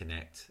to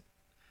connect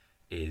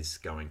is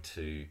going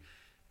to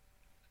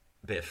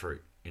bear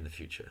fruit in the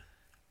future.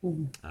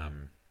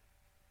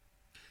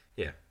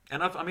 Yeah,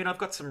 and I've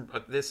got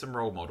there's some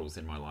role models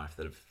in my life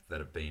that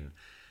have been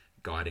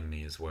guiding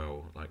me as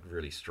well, like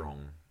really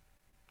strong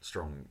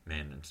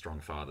men and strong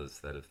fathers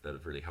that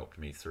have really helped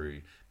me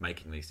through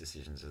making these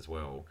decisions as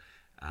well.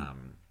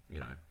 You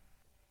know,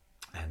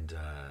 and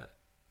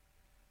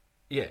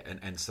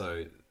and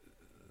so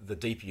the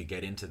deeper you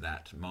get into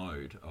that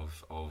mode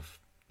of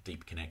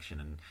deep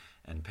connection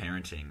and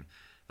parenting,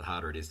 the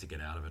harder it is to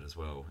get out of it as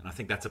well. And I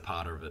think that's a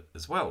part of it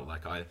as well.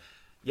 Like I've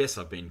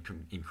been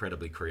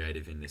incredibly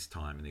creative in this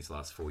time, in these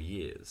last 4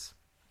 years,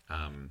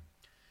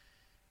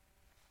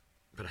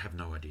 but I have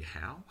no idea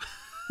how.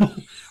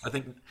 I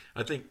think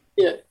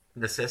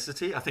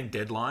necessity. I think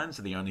deadlines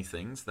are the only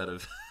things that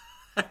have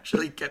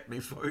actually kept me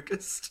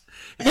focused.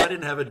 If I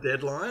didn't have a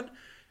deadline,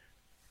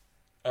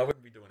 I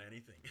wouldn't be doing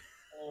anything.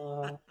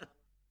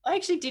 I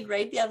actually did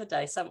read the other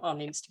day on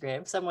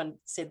Instagram, someone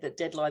said that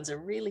deadlines are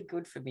really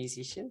good for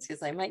musicians because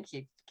they make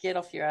you get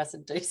off your ass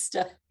and do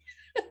stuff.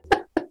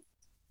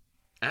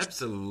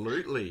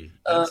 Absolutely.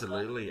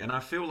 And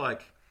I feel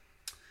like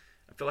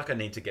I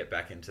need to get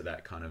back into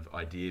that kind of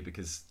idea,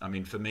 because I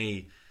mean, for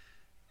me,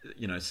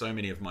 you know, so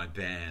many of my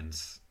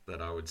bands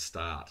that I would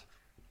start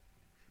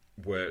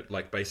were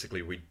like,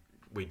 basically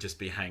we'd just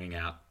be hanging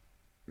out,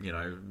 you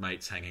know,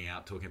 mates hanging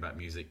out, talking about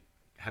music,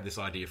 have this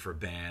idea for a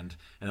band,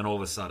 and then all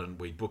of a sudden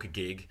we'd book a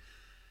gig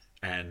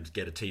and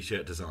get a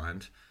t-shirt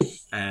designed,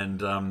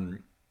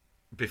 and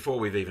before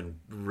we've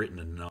even written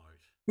a note.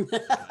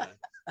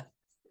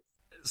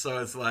 So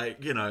it's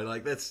like, you know,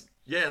 like let's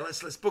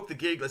book the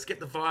gig, let's get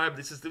the vibe,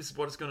 this is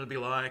what it's going to be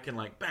like, and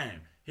like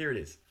bam, here it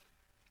is.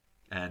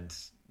 And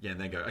and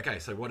then go, okay,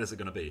 so what is it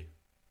going to be?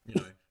 You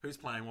know, who's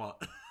playing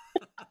what?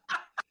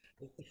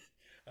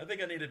 I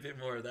think I need a bit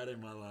more of that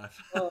in my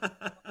life.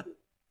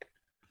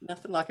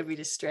 Nothing like a bit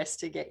of stress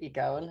to get you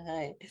going,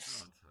 hey? Oh,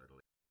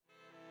 totally.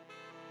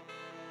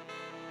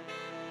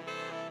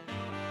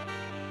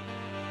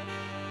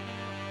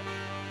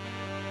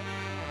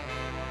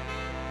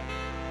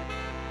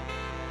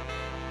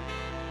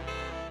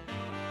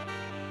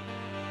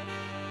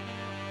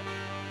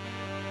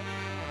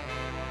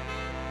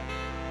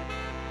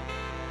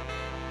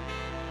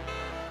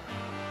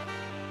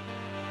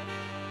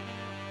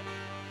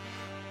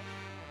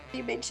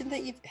 You mentioned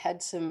that you've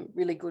had some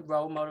really good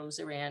role models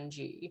around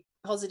you,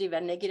 positive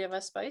and negative, I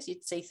suppose.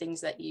 You'd see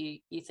things that you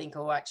think,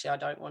 oh, actually, I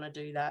don't want to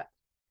do that.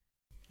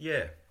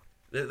 Yeah,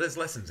 there's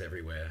lessons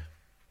everywhere.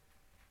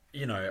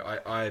 You know,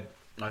 I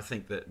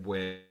think that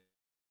where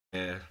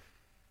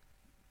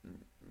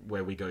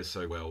we go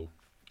so well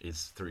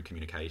is through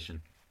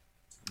communication,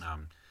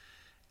 um,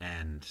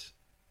 and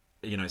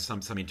you know,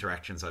 some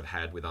interactions I've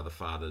had with other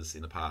fathers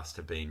in the past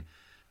have been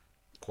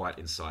quite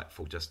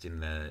insightful, just in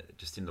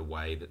the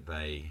way that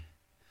they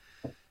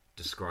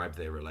describe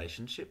their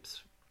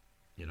relationships,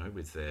 you know,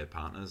 with their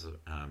partners.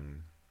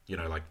 You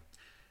know, like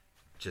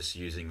just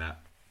using that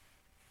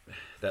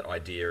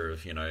idea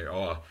of, you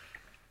know,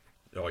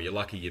 oh, you're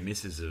lucky your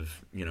missus have,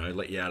 you know,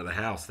 let you out of the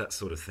house, that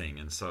sort of thing.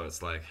 And so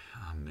it's like,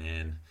 oh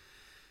man,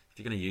 if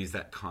you're going to use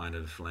that kind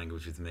of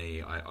language with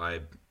me, I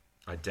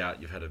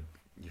doubt you've had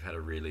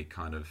a really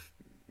kind of,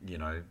 you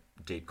know,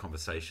 deep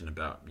conversation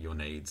about your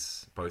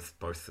needs,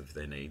 both of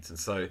their needs. And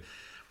so,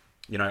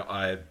 you know,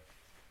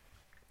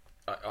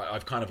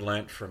 I've kind of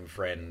learnt from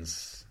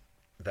friends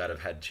that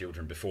have had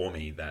children before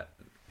me that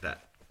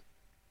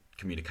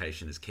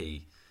communication is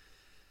key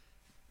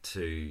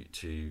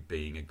to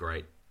being a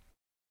great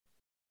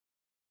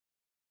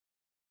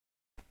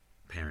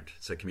parent.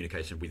 So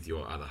communication with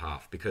your other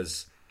half,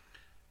 because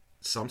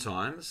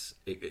sometimes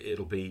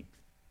it'll be,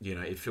 you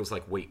know, it feels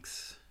like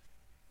weeks.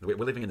 We're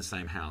living in the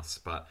same house,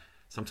 but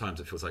sometimes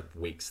it feels like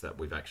weeks that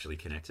we've actually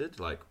connected,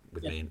 like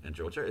with me and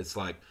Georgia. It's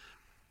like,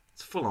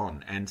 it's full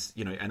on. And,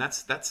 you know, and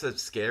that's a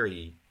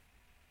scary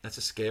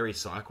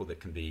cycle that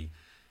can be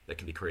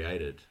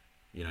created,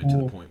 you know, to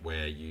the point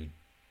where you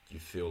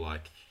feel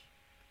like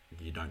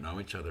you don't know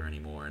each other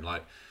anymore.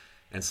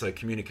 And so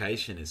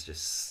communication is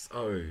just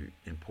so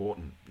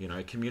important, you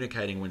know,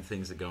 communicating when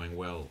things are going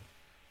well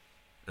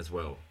as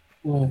well,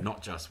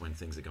 not just when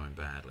things are going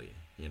badly,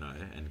 you know,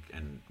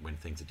 and when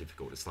things are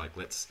difficult. It's like,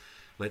 let's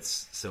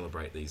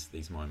celebrate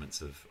these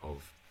moments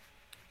of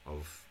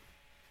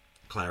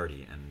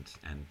clarity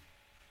and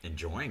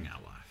enjoying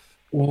our life,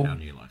 our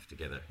new life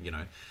together, you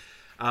know.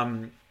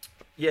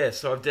 Yeah,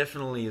 so I've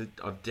definitely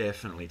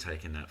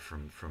taken that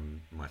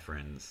from my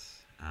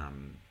friends.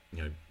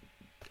 You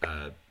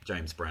know,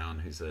 James Brown,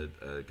 who's a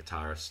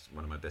guitarist,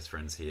 one of my best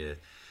friends here.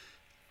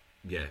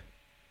 Yeah,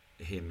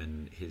 him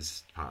and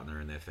his partner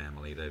and their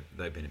family,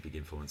 they've been a big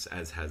influence,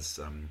 as has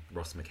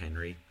Ross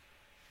McHenry,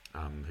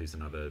 who's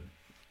another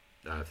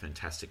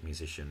fantastic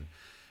musician,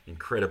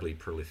 incredibly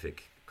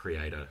prolific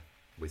creator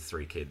with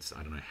 3 kids.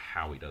 I don't know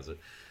how he does it.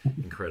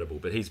 Incredible.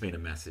 But he's been a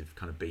massive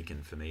kind of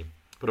beacon for me.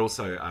 But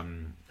also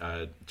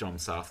John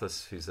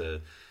Sarthis, who's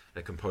a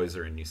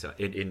composer in New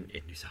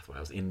South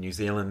Wales, in New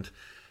Zealand,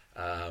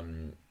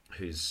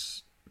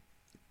 who's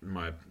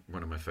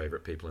one of my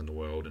favourite people in the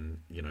world. And,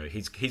 you know,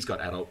 he's got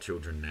adult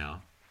children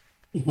now.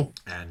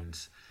 And,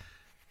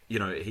 you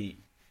know, he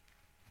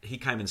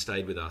came and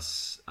stayed with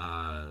us,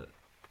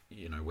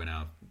 you know, when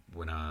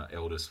our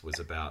eldest was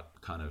about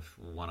kind of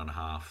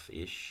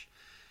 1.5-ish.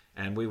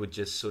 And we would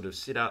just sort of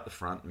sit out the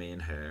front, me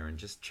and her, and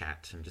just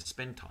chat and just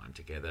spend time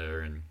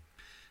together. And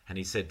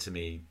he said to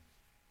me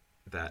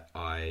that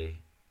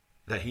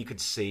he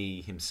could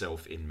see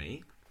himself in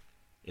me,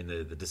 in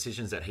the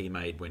decisions that he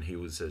made when he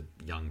was a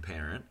young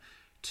parent,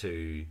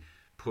 to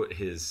put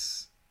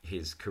his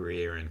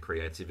career and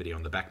creativity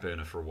on the back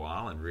burner for a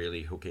while and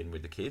really hook in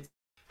with the kids.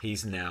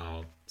 He's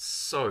now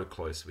so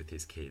close with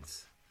his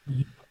kids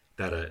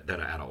that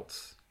are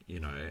adults, you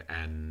know,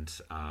 and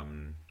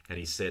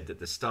he said that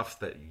the stuff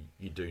that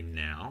you do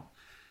now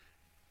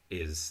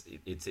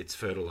it's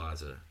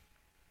fertilizer,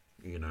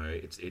 you know,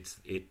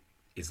 it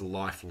is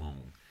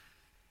lifelong.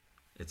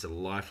 It's a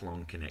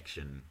lifelong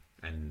connection,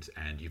 and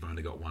you've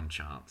only got one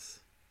chance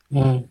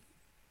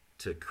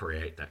to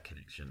create that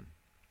connection.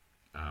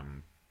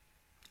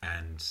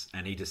 And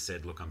he just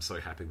said, look, I'm so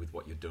happy with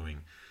what you're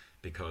doing,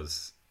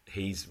 because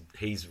he's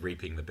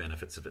reaping the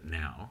benefits of it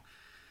now,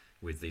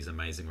 with these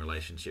amazing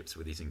relationships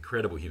with these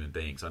incredible human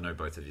beings. I know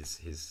both of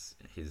his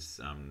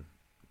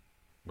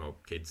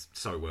kids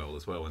so well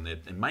as well, and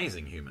they're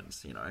amazing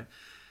humans, you know.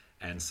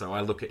 And so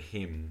I look at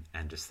him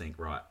and just think,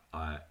 right,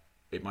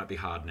 it might be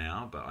hard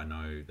now, but I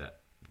know that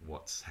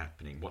what's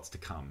happening, what's to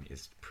come,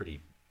 is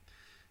pretty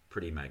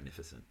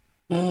magnificent.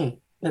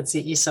 That's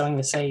it. You're sowing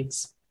the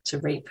seeds to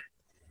reap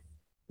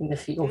in the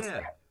field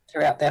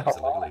throughout their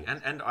whole life.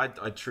 And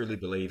I truly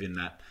believe in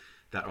that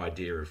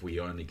idea of we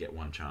only get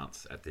one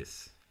chance at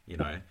this. You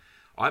know,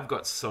 I've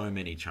got so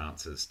many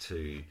chances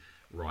to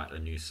write a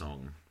new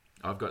song.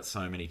 I've got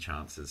so many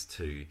chances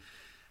to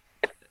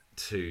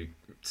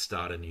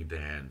start a new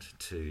band,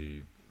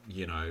 to,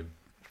 you know,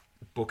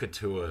 book a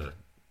tour,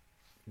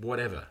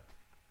 whatever,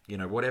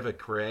 whatever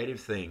creative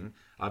thing.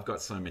 I've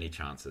got so many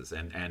chances,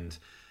 and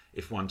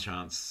if one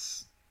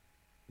chance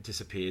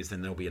disappears,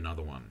 then there'll be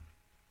another one.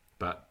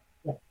 But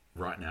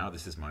right now,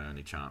 this is my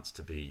only chance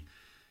to be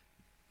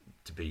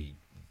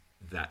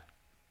that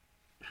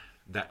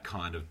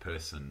kind of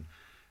person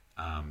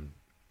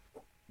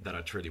that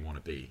I truly want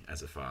to be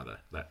as a father.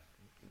 That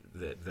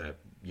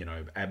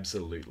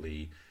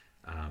absolutely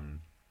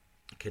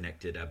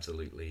connected,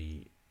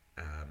 absolutely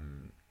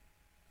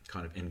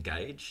kind of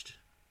engaged,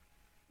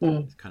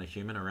 kind of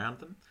human around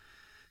them,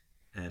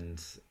 and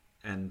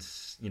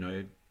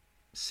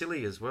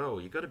silly as well.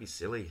 You got to be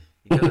silly.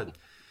 You got to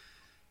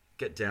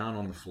get down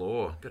on the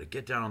floor. Got to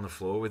get down on the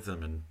floor with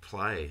them and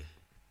play.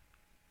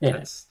 Yeah.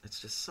 It's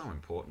just so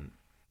important.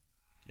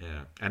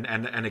 Yeah,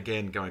 and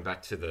again, going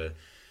back to the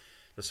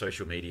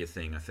social media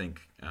thing, I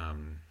think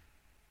I'm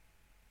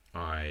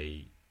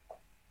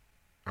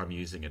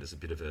using it as a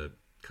bit of a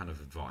kind of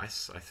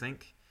advice, I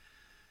think,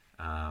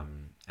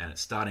 and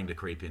it's starting to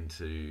creep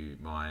into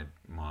my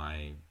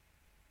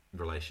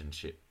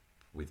relationship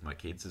with my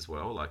kids as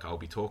well. Like, I'll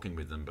be talking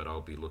with them, but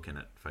I'll be looking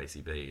at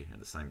Facey B at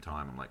the same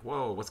time. I'm like,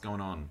 whoa, what's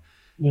going on?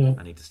 Yeah.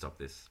 I need to stop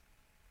this.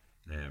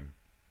 Yeah.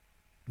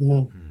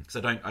 Yeah.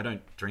 So I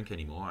don't drink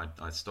anymore.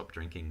 I stopped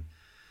drinking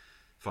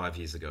 5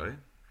 years ago.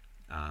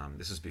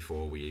 This was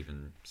before we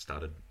even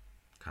started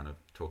kind of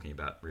talking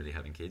about really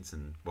having kids,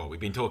 and well, we've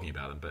been talking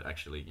about them, but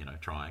actually,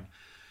 trying,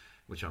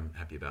 which I'm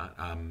happy about.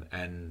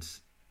 And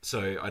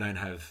so I don't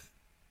have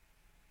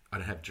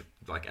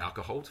like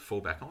alcohol to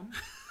fall back on,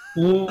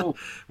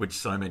 which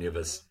so many of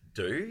us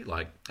do.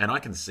 Like, and I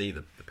can see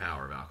the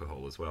power of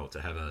alcohol as well.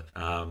 To have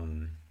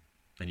and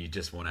you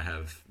just want to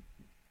have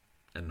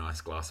a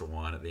nice glass of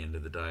wine at the end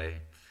of the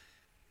day.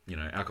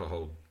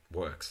 Alcohol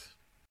works.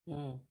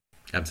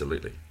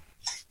 Absolutely.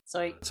 So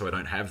I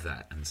don't have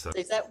that, and so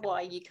is that why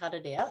you cut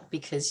it out?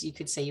 Because you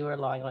could see you were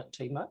relying on it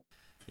too much?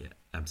 Yeah,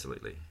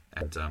 absolutely.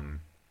 And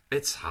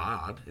it's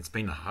hard. It's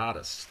been the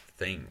hardest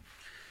thing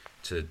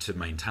to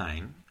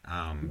maintain,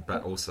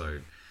 but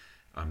also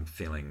I'm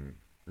feeling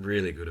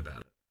really good about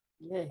it.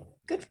 Yeah,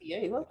 good for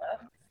you. Well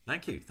done.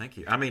 Thank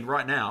you. I mean,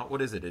 right now,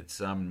 what is it? It's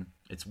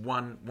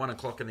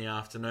 1:00 in the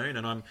afternoon,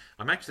 and I'm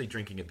actually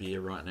drinking a beer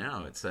right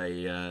now. So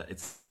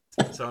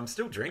I'm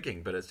still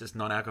drinking, but it's just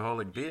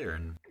non-alcoholic beer,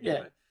 and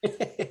yeah,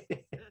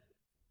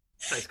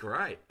 tastes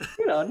great.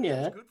 Good on you.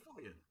 It's good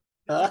for you.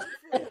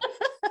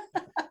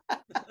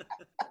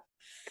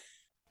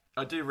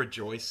 I do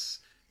rejoice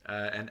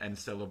and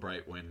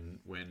celebrate when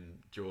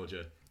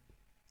Georgia,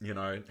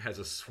 has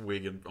a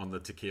swig on the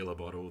tequila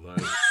bottle, though.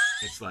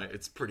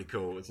 It's pretty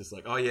cool. It's just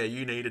like, oh yeah,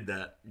 you needed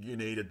that.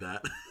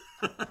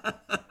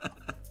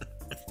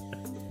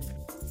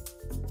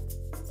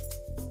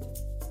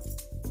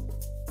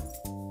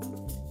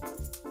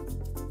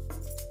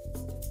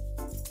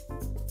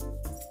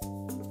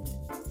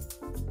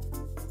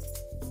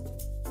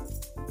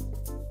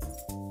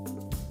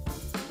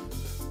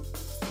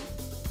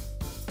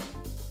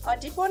 I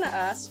did want to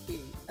ask you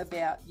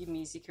about your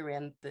music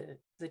around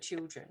the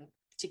children,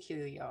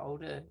 particularly your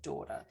older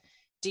daughter.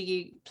 Do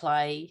you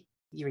play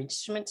your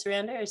instruments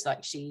around her? It's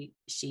like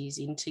she's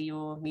into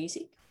your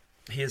music?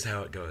 Here's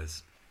how it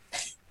goes.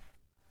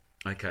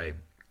 Okay,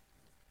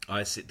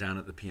 I sit down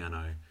at the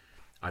piano.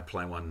 I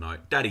play one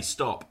note. Daddy,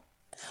 stop.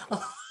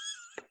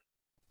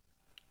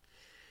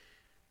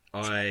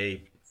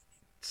 I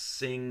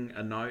sing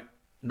a note.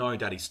 No,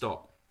 Daddy,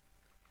 stop.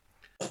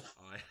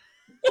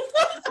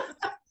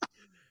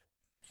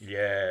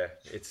 Yeah,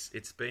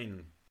 it's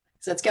been...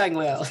 So it's going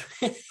well.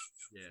 Yeah.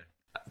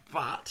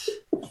 But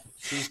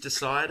she's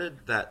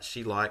decided that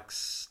she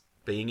likes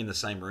being in the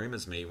same room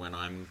as me when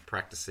I'm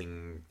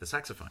practicing the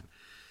saxophone,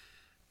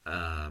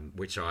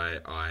 which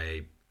I've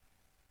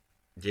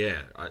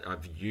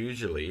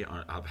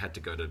had to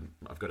go to...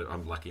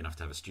 I'm lucky enough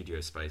to have a studio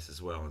space as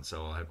well, and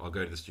so I'll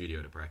go to the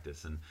studio to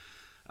practice, and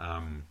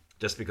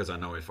just because I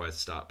know if I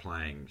start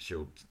playing,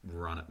 she'll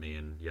run at me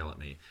and yell at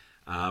me.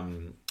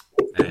 And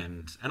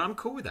I'm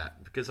cool with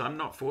that because I'm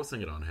not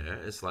forcing it on her.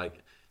 It's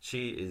like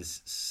she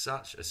is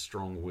such a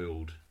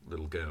strong-willed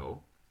little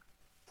girl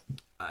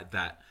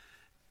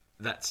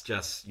that's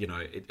just,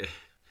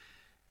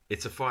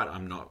 it's a fight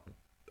I'm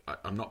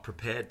not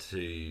prepared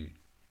to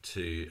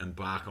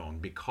embark on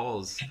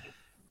because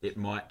it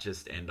might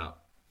just end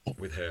up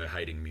with her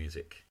hating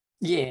music.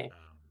 Yeah.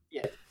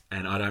 Yeah.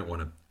 And I don't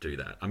want to do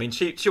that. I mean,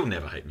 she'll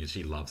never hate music.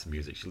 She loves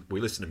music.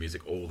 We listen to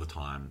music all the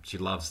time. She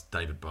loves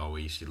David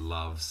Bowie. She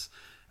loves...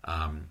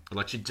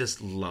 she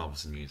just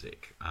loves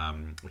music,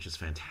 which is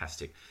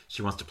fantastic.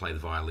 She wants to play the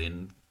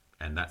violin,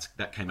 and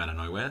that came out of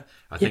nowhere.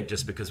 I think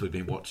just because we've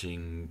been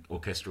watching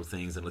orchestral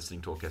things and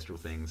listening to orchestral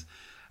things.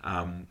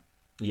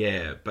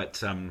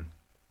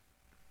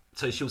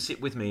 So she'll sit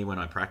with me when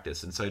I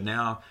practice. And so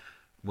now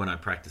when I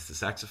practice the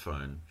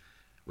saxophone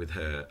with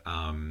her,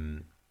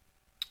 I'm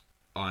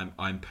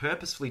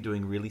purposefully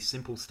doing really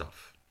simple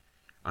stuff.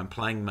 I'm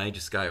playing major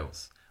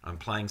scales. I'm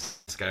playing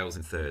scales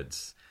in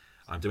thirds.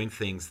 I'm doing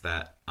things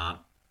that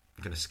aren't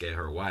going to scare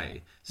her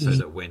away, so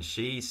that when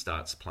she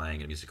starts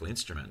playing a musical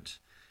instrument,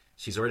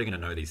 she's already going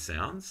to know these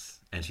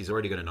sounds, and she's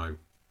already going to know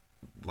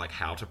like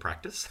how to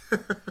practice.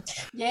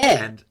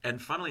 Yeah.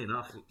 And funnily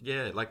enough,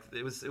 yeah, like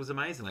it was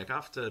amazing. Like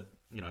after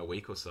a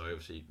week or so,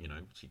 she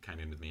came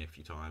in with me a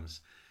few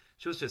times.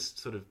 She was just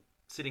sort of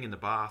sitting in the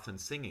bath and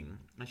singing,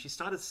 and she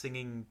started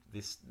singing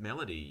this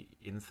melody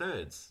in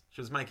thirds. She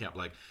was making up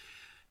like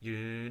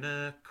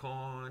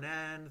unicorn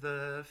and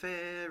the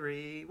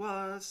fairy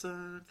was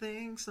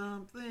something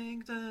something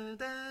da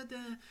da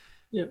da,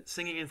 Yep.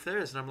 singing in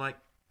thirds, and I'm like,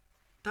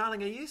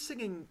 darling, are you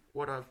singing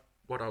what I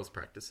was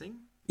practicing?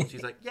 And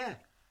she's like, yeah.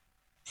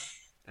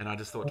 And I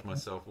just thought to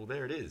myself, well,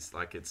 there it is.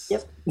 Like Yep.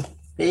 There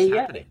it's you go.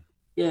 happening.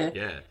 Yeah.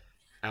 Yeah.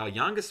 Our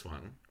youngest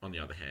one, on the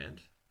other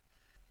hand,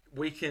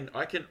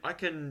 I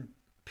can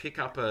pick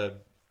up a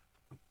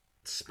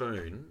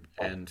spoon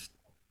and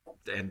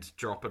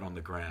drop it on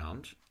the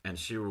ground, and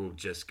she will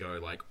just go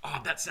like,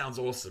 "Oh, that sounds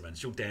awesome," and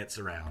she'll dance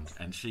around,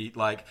 and she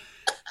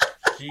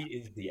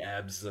is the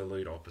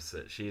absolute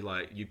opposite. She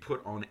like you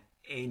put on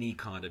any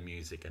kind of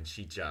music, and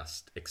she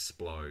just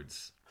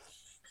explodes.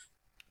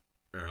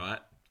 All right,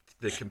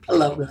 the I complete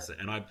love that. opposite.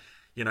 And I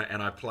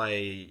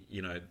play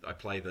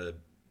the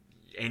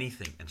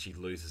anything, and she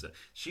loses it.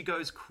 She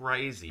goes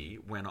crazy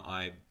when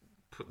I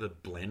put the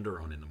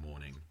blender on in the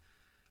morning.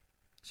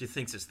 She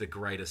thinks it's the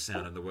greatest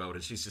sound in the world,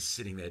 and she's just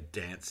sitting there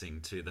dancing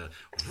to the.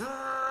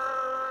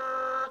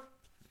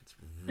 It's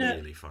Yeah.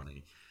 really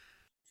funny.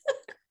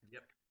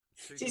 Yep.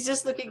 She's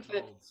just looking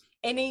for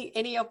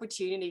any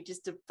opportunity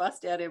just to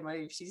bust out her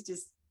move. She's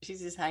just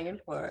hanging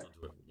for it.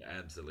 Yeah,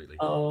 absolutely.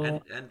 Oh.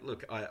 And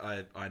look,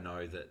 I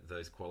know that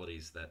those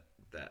qualities that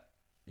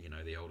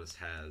the eldest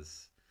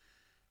has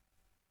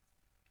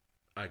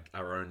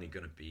are only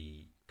going to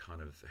be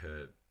kind of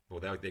her. Well,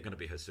 they're going to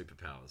be her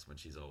superpowers when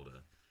she's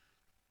older.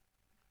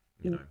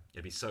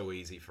 It'd be so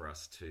easy for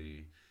us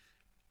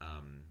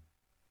um,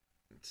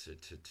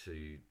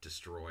 to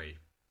destroy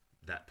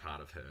that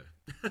part of her.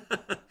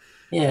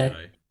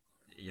 Yeah.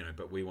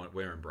 But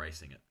we're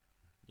embracing it,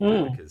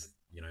 because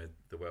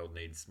the world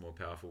needs more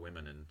powerful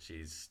women, and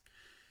she's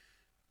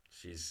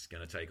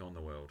going to take on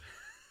the world.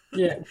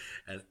 Yeah.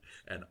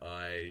 and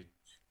I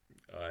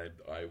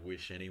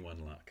wish anyone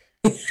luck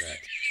that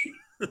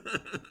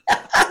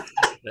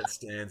that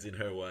stands in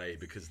her way,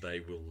 because they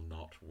will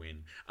not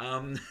win.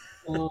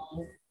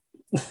 Oh.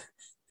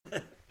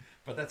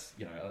 But that's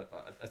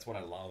what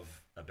I love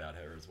about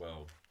her as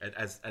well.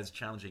 As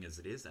challenging as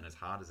it is, and as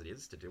hard as it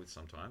is to do with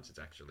sometimes, it's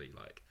actually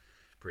like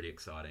pretty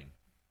exciting.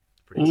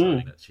 Pretty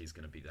exciting that she's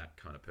going to be that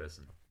kind of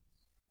person.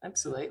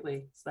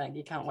 Absolutely. It's like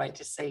you can't wait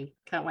to see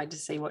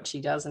what she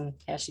does and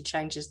how she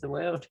changes the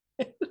world.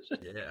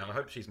 Yeah, I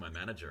hope she's my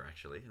manager.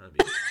 Actually, that'd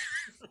be.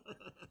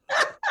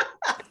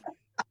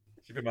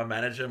 She'd be my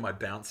manager, my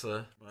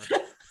bouncer.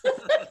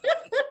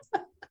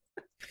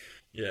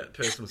 Yeah,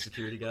 personal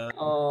security guard.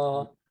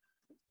 Oh,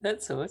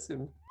 that's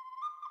awesome.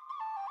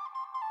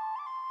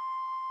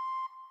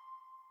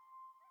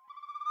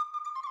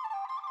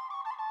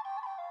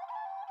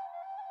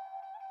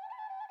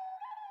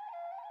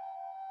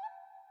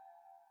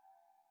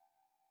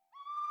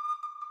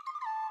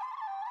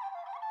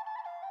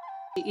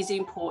 Is it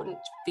important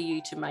for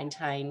you to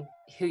maintain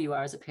who you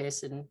are as a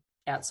person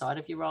outside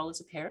of your role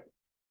as a parent?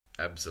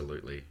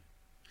 Absolutely.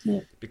 Yeah.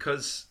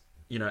 Because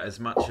as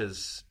much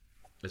as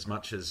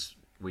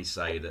we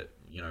say that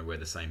we're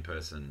the same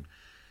person,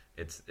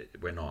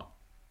 we're not.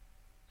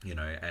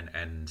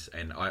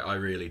 And I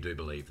really do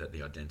believe that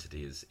the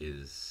identity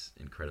is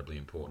incredibly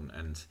important,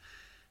 and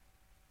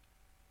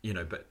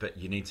but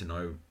you need to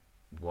know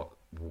what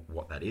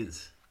that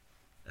is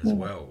as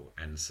well.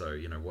 And so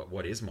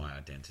what is my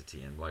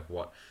identity, and like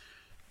what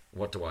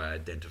do I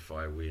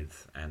identify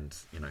with, and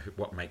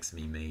what makes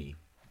me.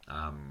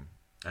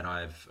 And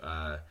I've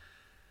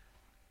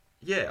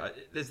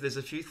there's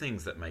a few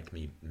things that make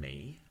me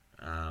me.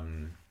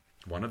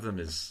 One of them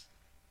is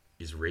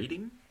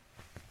reading.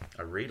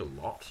 I read a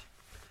lot,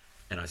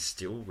 and I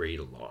still read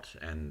a lot,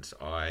 and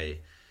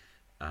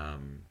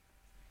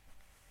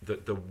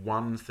the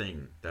one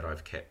thing that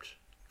I've kept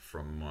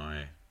from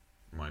my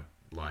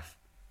life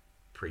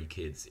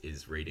pre-kids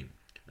is reading.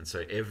 And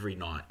so every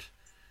night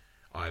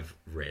I've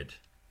read.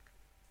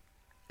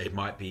 It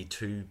might be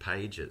 2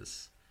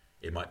 pages,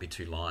 it might be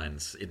 2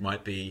 lines, it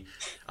might be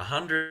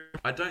 100.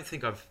 I don't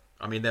think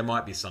there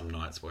might be some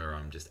nights where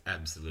I'm just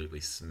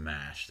absolutely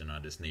smashed and I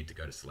just need to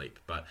go to sleep,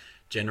 but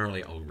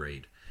generally I'll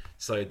read.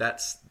 So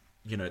that's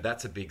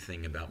a big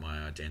thing about my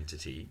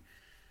identity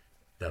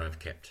that I've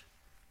kept.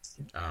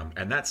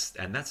 And that's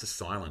a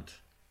silent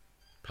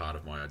part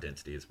of my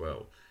identity as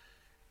well,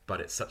 but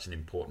it's such an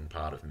important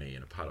part of me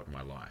and a part of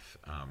my life.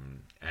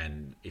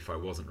 And if I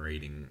wasn't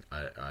reading,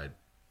 I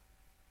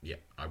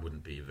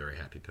wouldn't be a very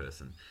happy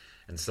person.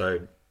 And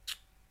so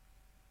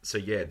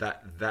yeah,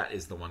 that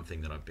is the one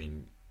thing that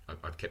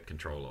I've kept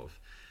control of.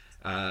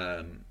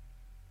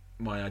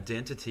 My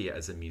identity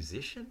as a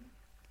musician,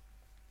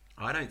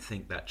 I don't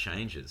think that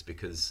changes,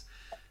 because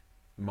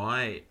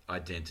my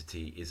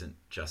identity isn't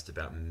just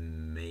about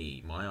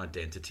me. My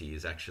identity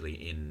is actually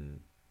in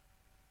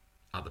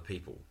other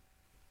people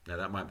Now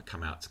that might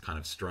come out kind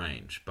of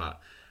strange, but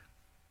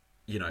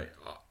you know,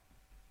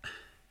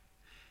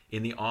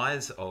 in the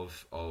eyes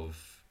of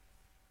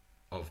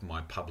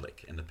my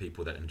public and the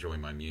people that enjoy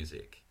my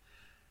music,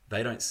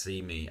 they don't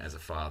see me as a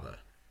father.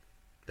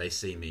 They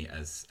see me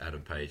as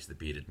Adam Page, the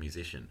bearded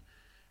musician.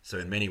 So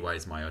in many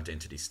ways, my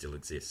identity still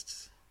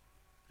exists.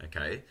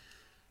 Okay,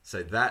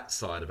 so that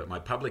side of it, my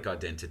public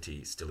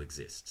identity still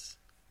exists.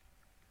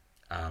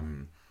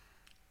 And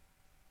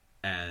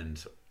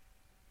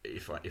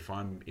if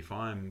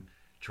I'm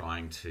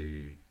trying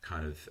to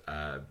kind of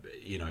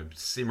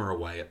simmer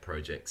away at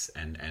projects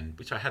and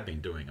which I have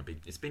been doing,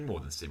 it's been more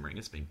than simmering,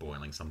 it's been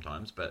boiling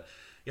sometimes. But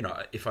you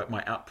know, if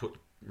my output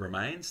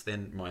remains,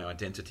 then my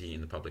identity in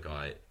the public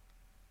eye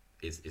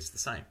is the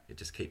same. It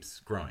just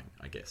keeps growing,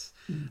 I guess.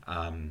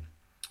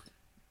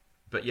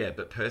 But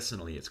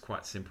personally, it's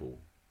quite simple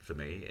for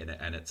me,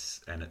 and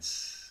it's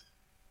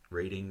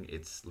reading,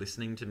 it's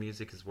listening to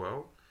music as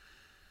well.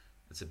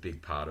 It's a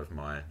big part of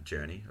my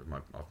journey,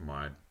 of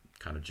my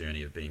kind of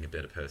journey of being a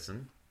better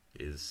person,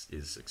 is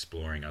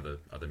exploring other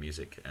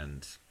music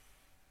and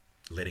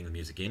letting the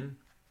music in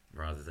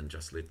rather than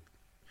just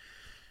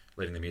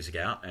letting the music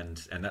out,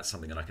 and that's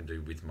something that I can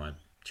do with my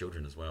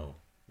children as well,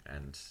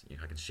 and you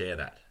know, I can share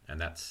that, and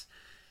that's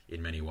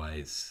in many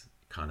ways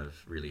kind of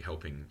really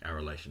helping our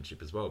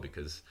relationship as well,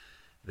 because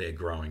they're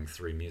growing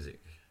through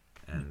music.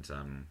 And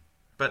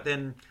but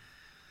then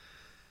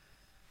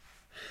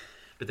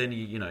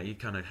you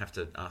kind of have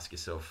to ask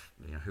yourself,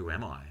 you know, who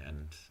am I?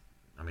 And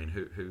I mean,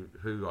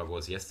 who I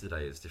was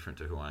yesterday is different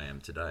to who I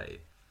am today,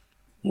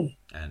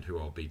 and who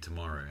I'll be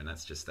tomorrow. And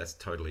that's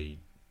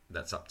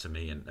up to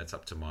me, and that's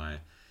up to my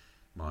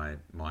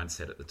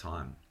mindset at the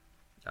time.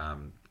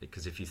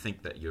 Because if you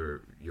think that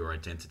your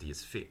identity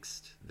is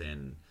fixed,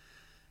 then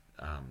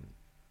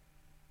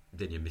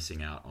you're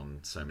missing out on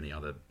so many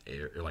other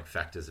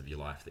factors of your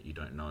life that you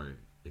don't know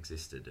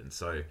existed. And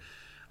so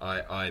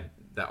I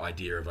that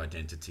idea of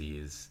identity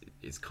is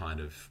kind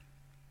of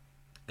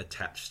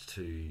attached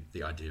to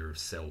the idea of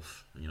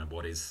self. You know,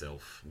 what is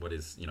self? What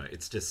is, you know,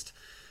 it's just,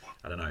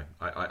 I don't know.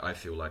 I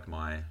feel like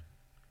my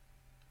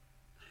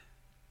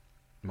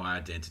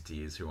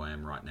identity is who I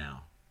am right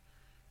now.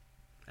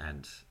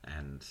 And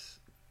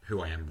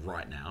who I am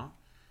right now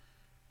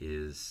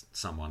is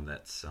someone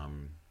that's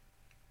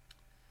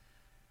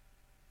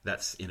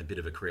in a bit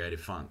of a creative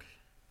funk,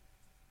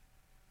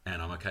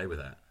 and I'm okay with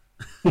that.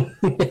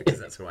 Because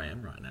that's who I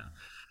am right now.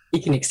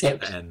 You can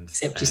accept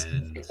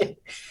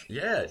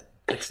yeah,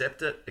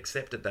 accept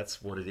it.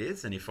 That's what it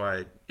is. And if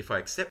I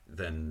accept,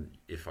 then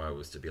if I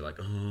was to be like,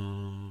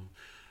 oh,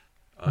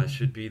 I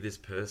should be this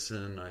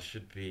person, I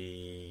should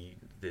be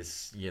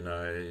this, you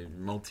know,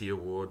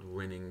 multi-award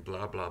winning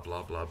blah blah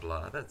blah blah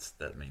blah,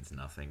 that means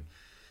nothing.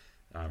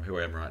 Who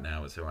I am right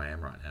now is who I am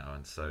right now.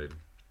 And so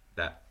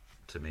that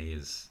to me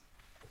is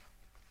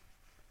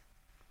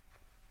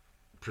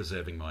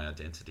preserving my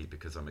identity,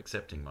 because I'm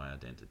accepting my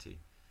identity.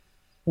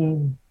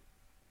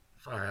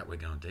 Far out, we're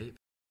going deep.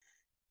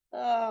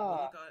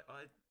 Oh,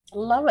 I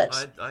love it.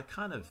 I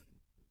kind of,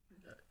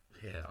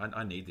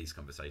 I need these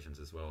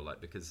conversations as well,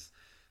 like, because,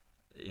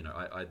 you know,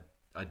 I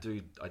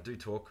do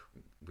talk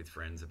with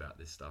friends about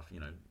this stuff, you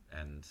know,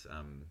 and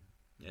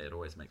it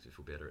always makes me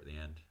feel better at the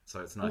end. So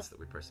it's nice that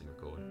we're pressing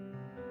record.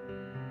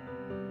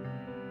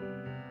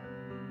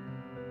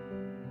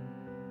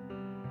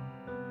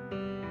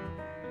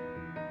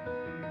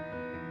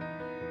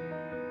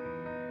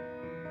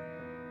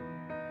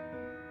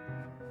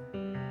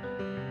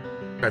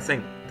 I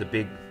think the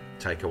big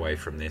takeaway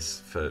from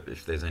this, for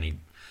if there's any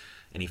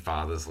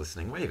fathers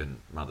listening, or even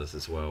mothers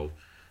as well,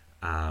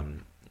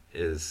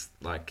 is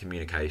like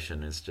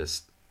communication is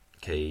just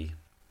key,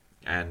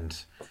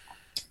 and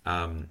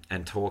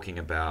talking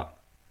about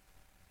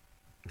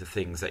the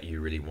things that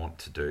you really want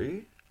to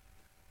do,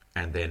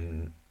 and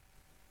then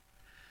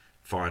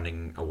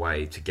finding a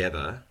way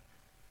together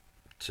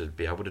to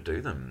be able to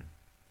do them.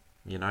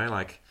 You know,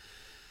 like,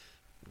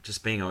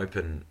 just being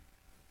open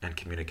and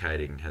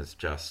communicating has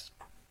just,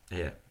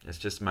 it's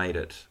just made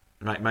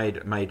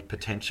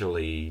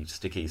potentially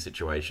sticky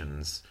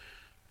situations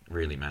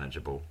really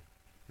manageable,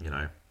 you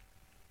know.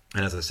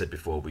 And as I said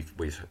before,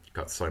 we've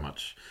got so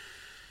much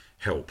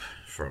help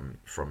from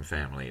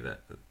family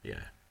that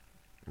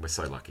we're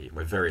so lucky.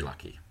 We're very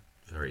lucky,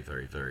 very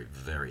very very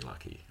very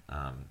lucky.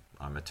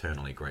 I'm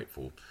eternally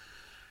grateful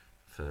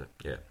for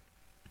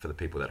the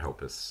people that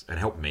help us and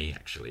help me.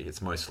 Actually,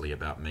 it's mostly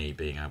about me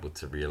being able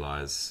to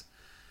realize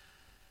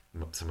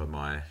some of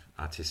my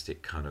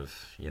artistic kind of,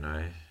 you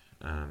know,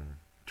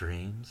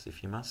 dreams,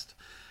 if you must.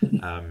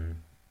 So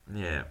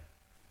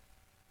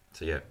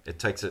it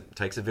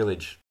takes a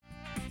village.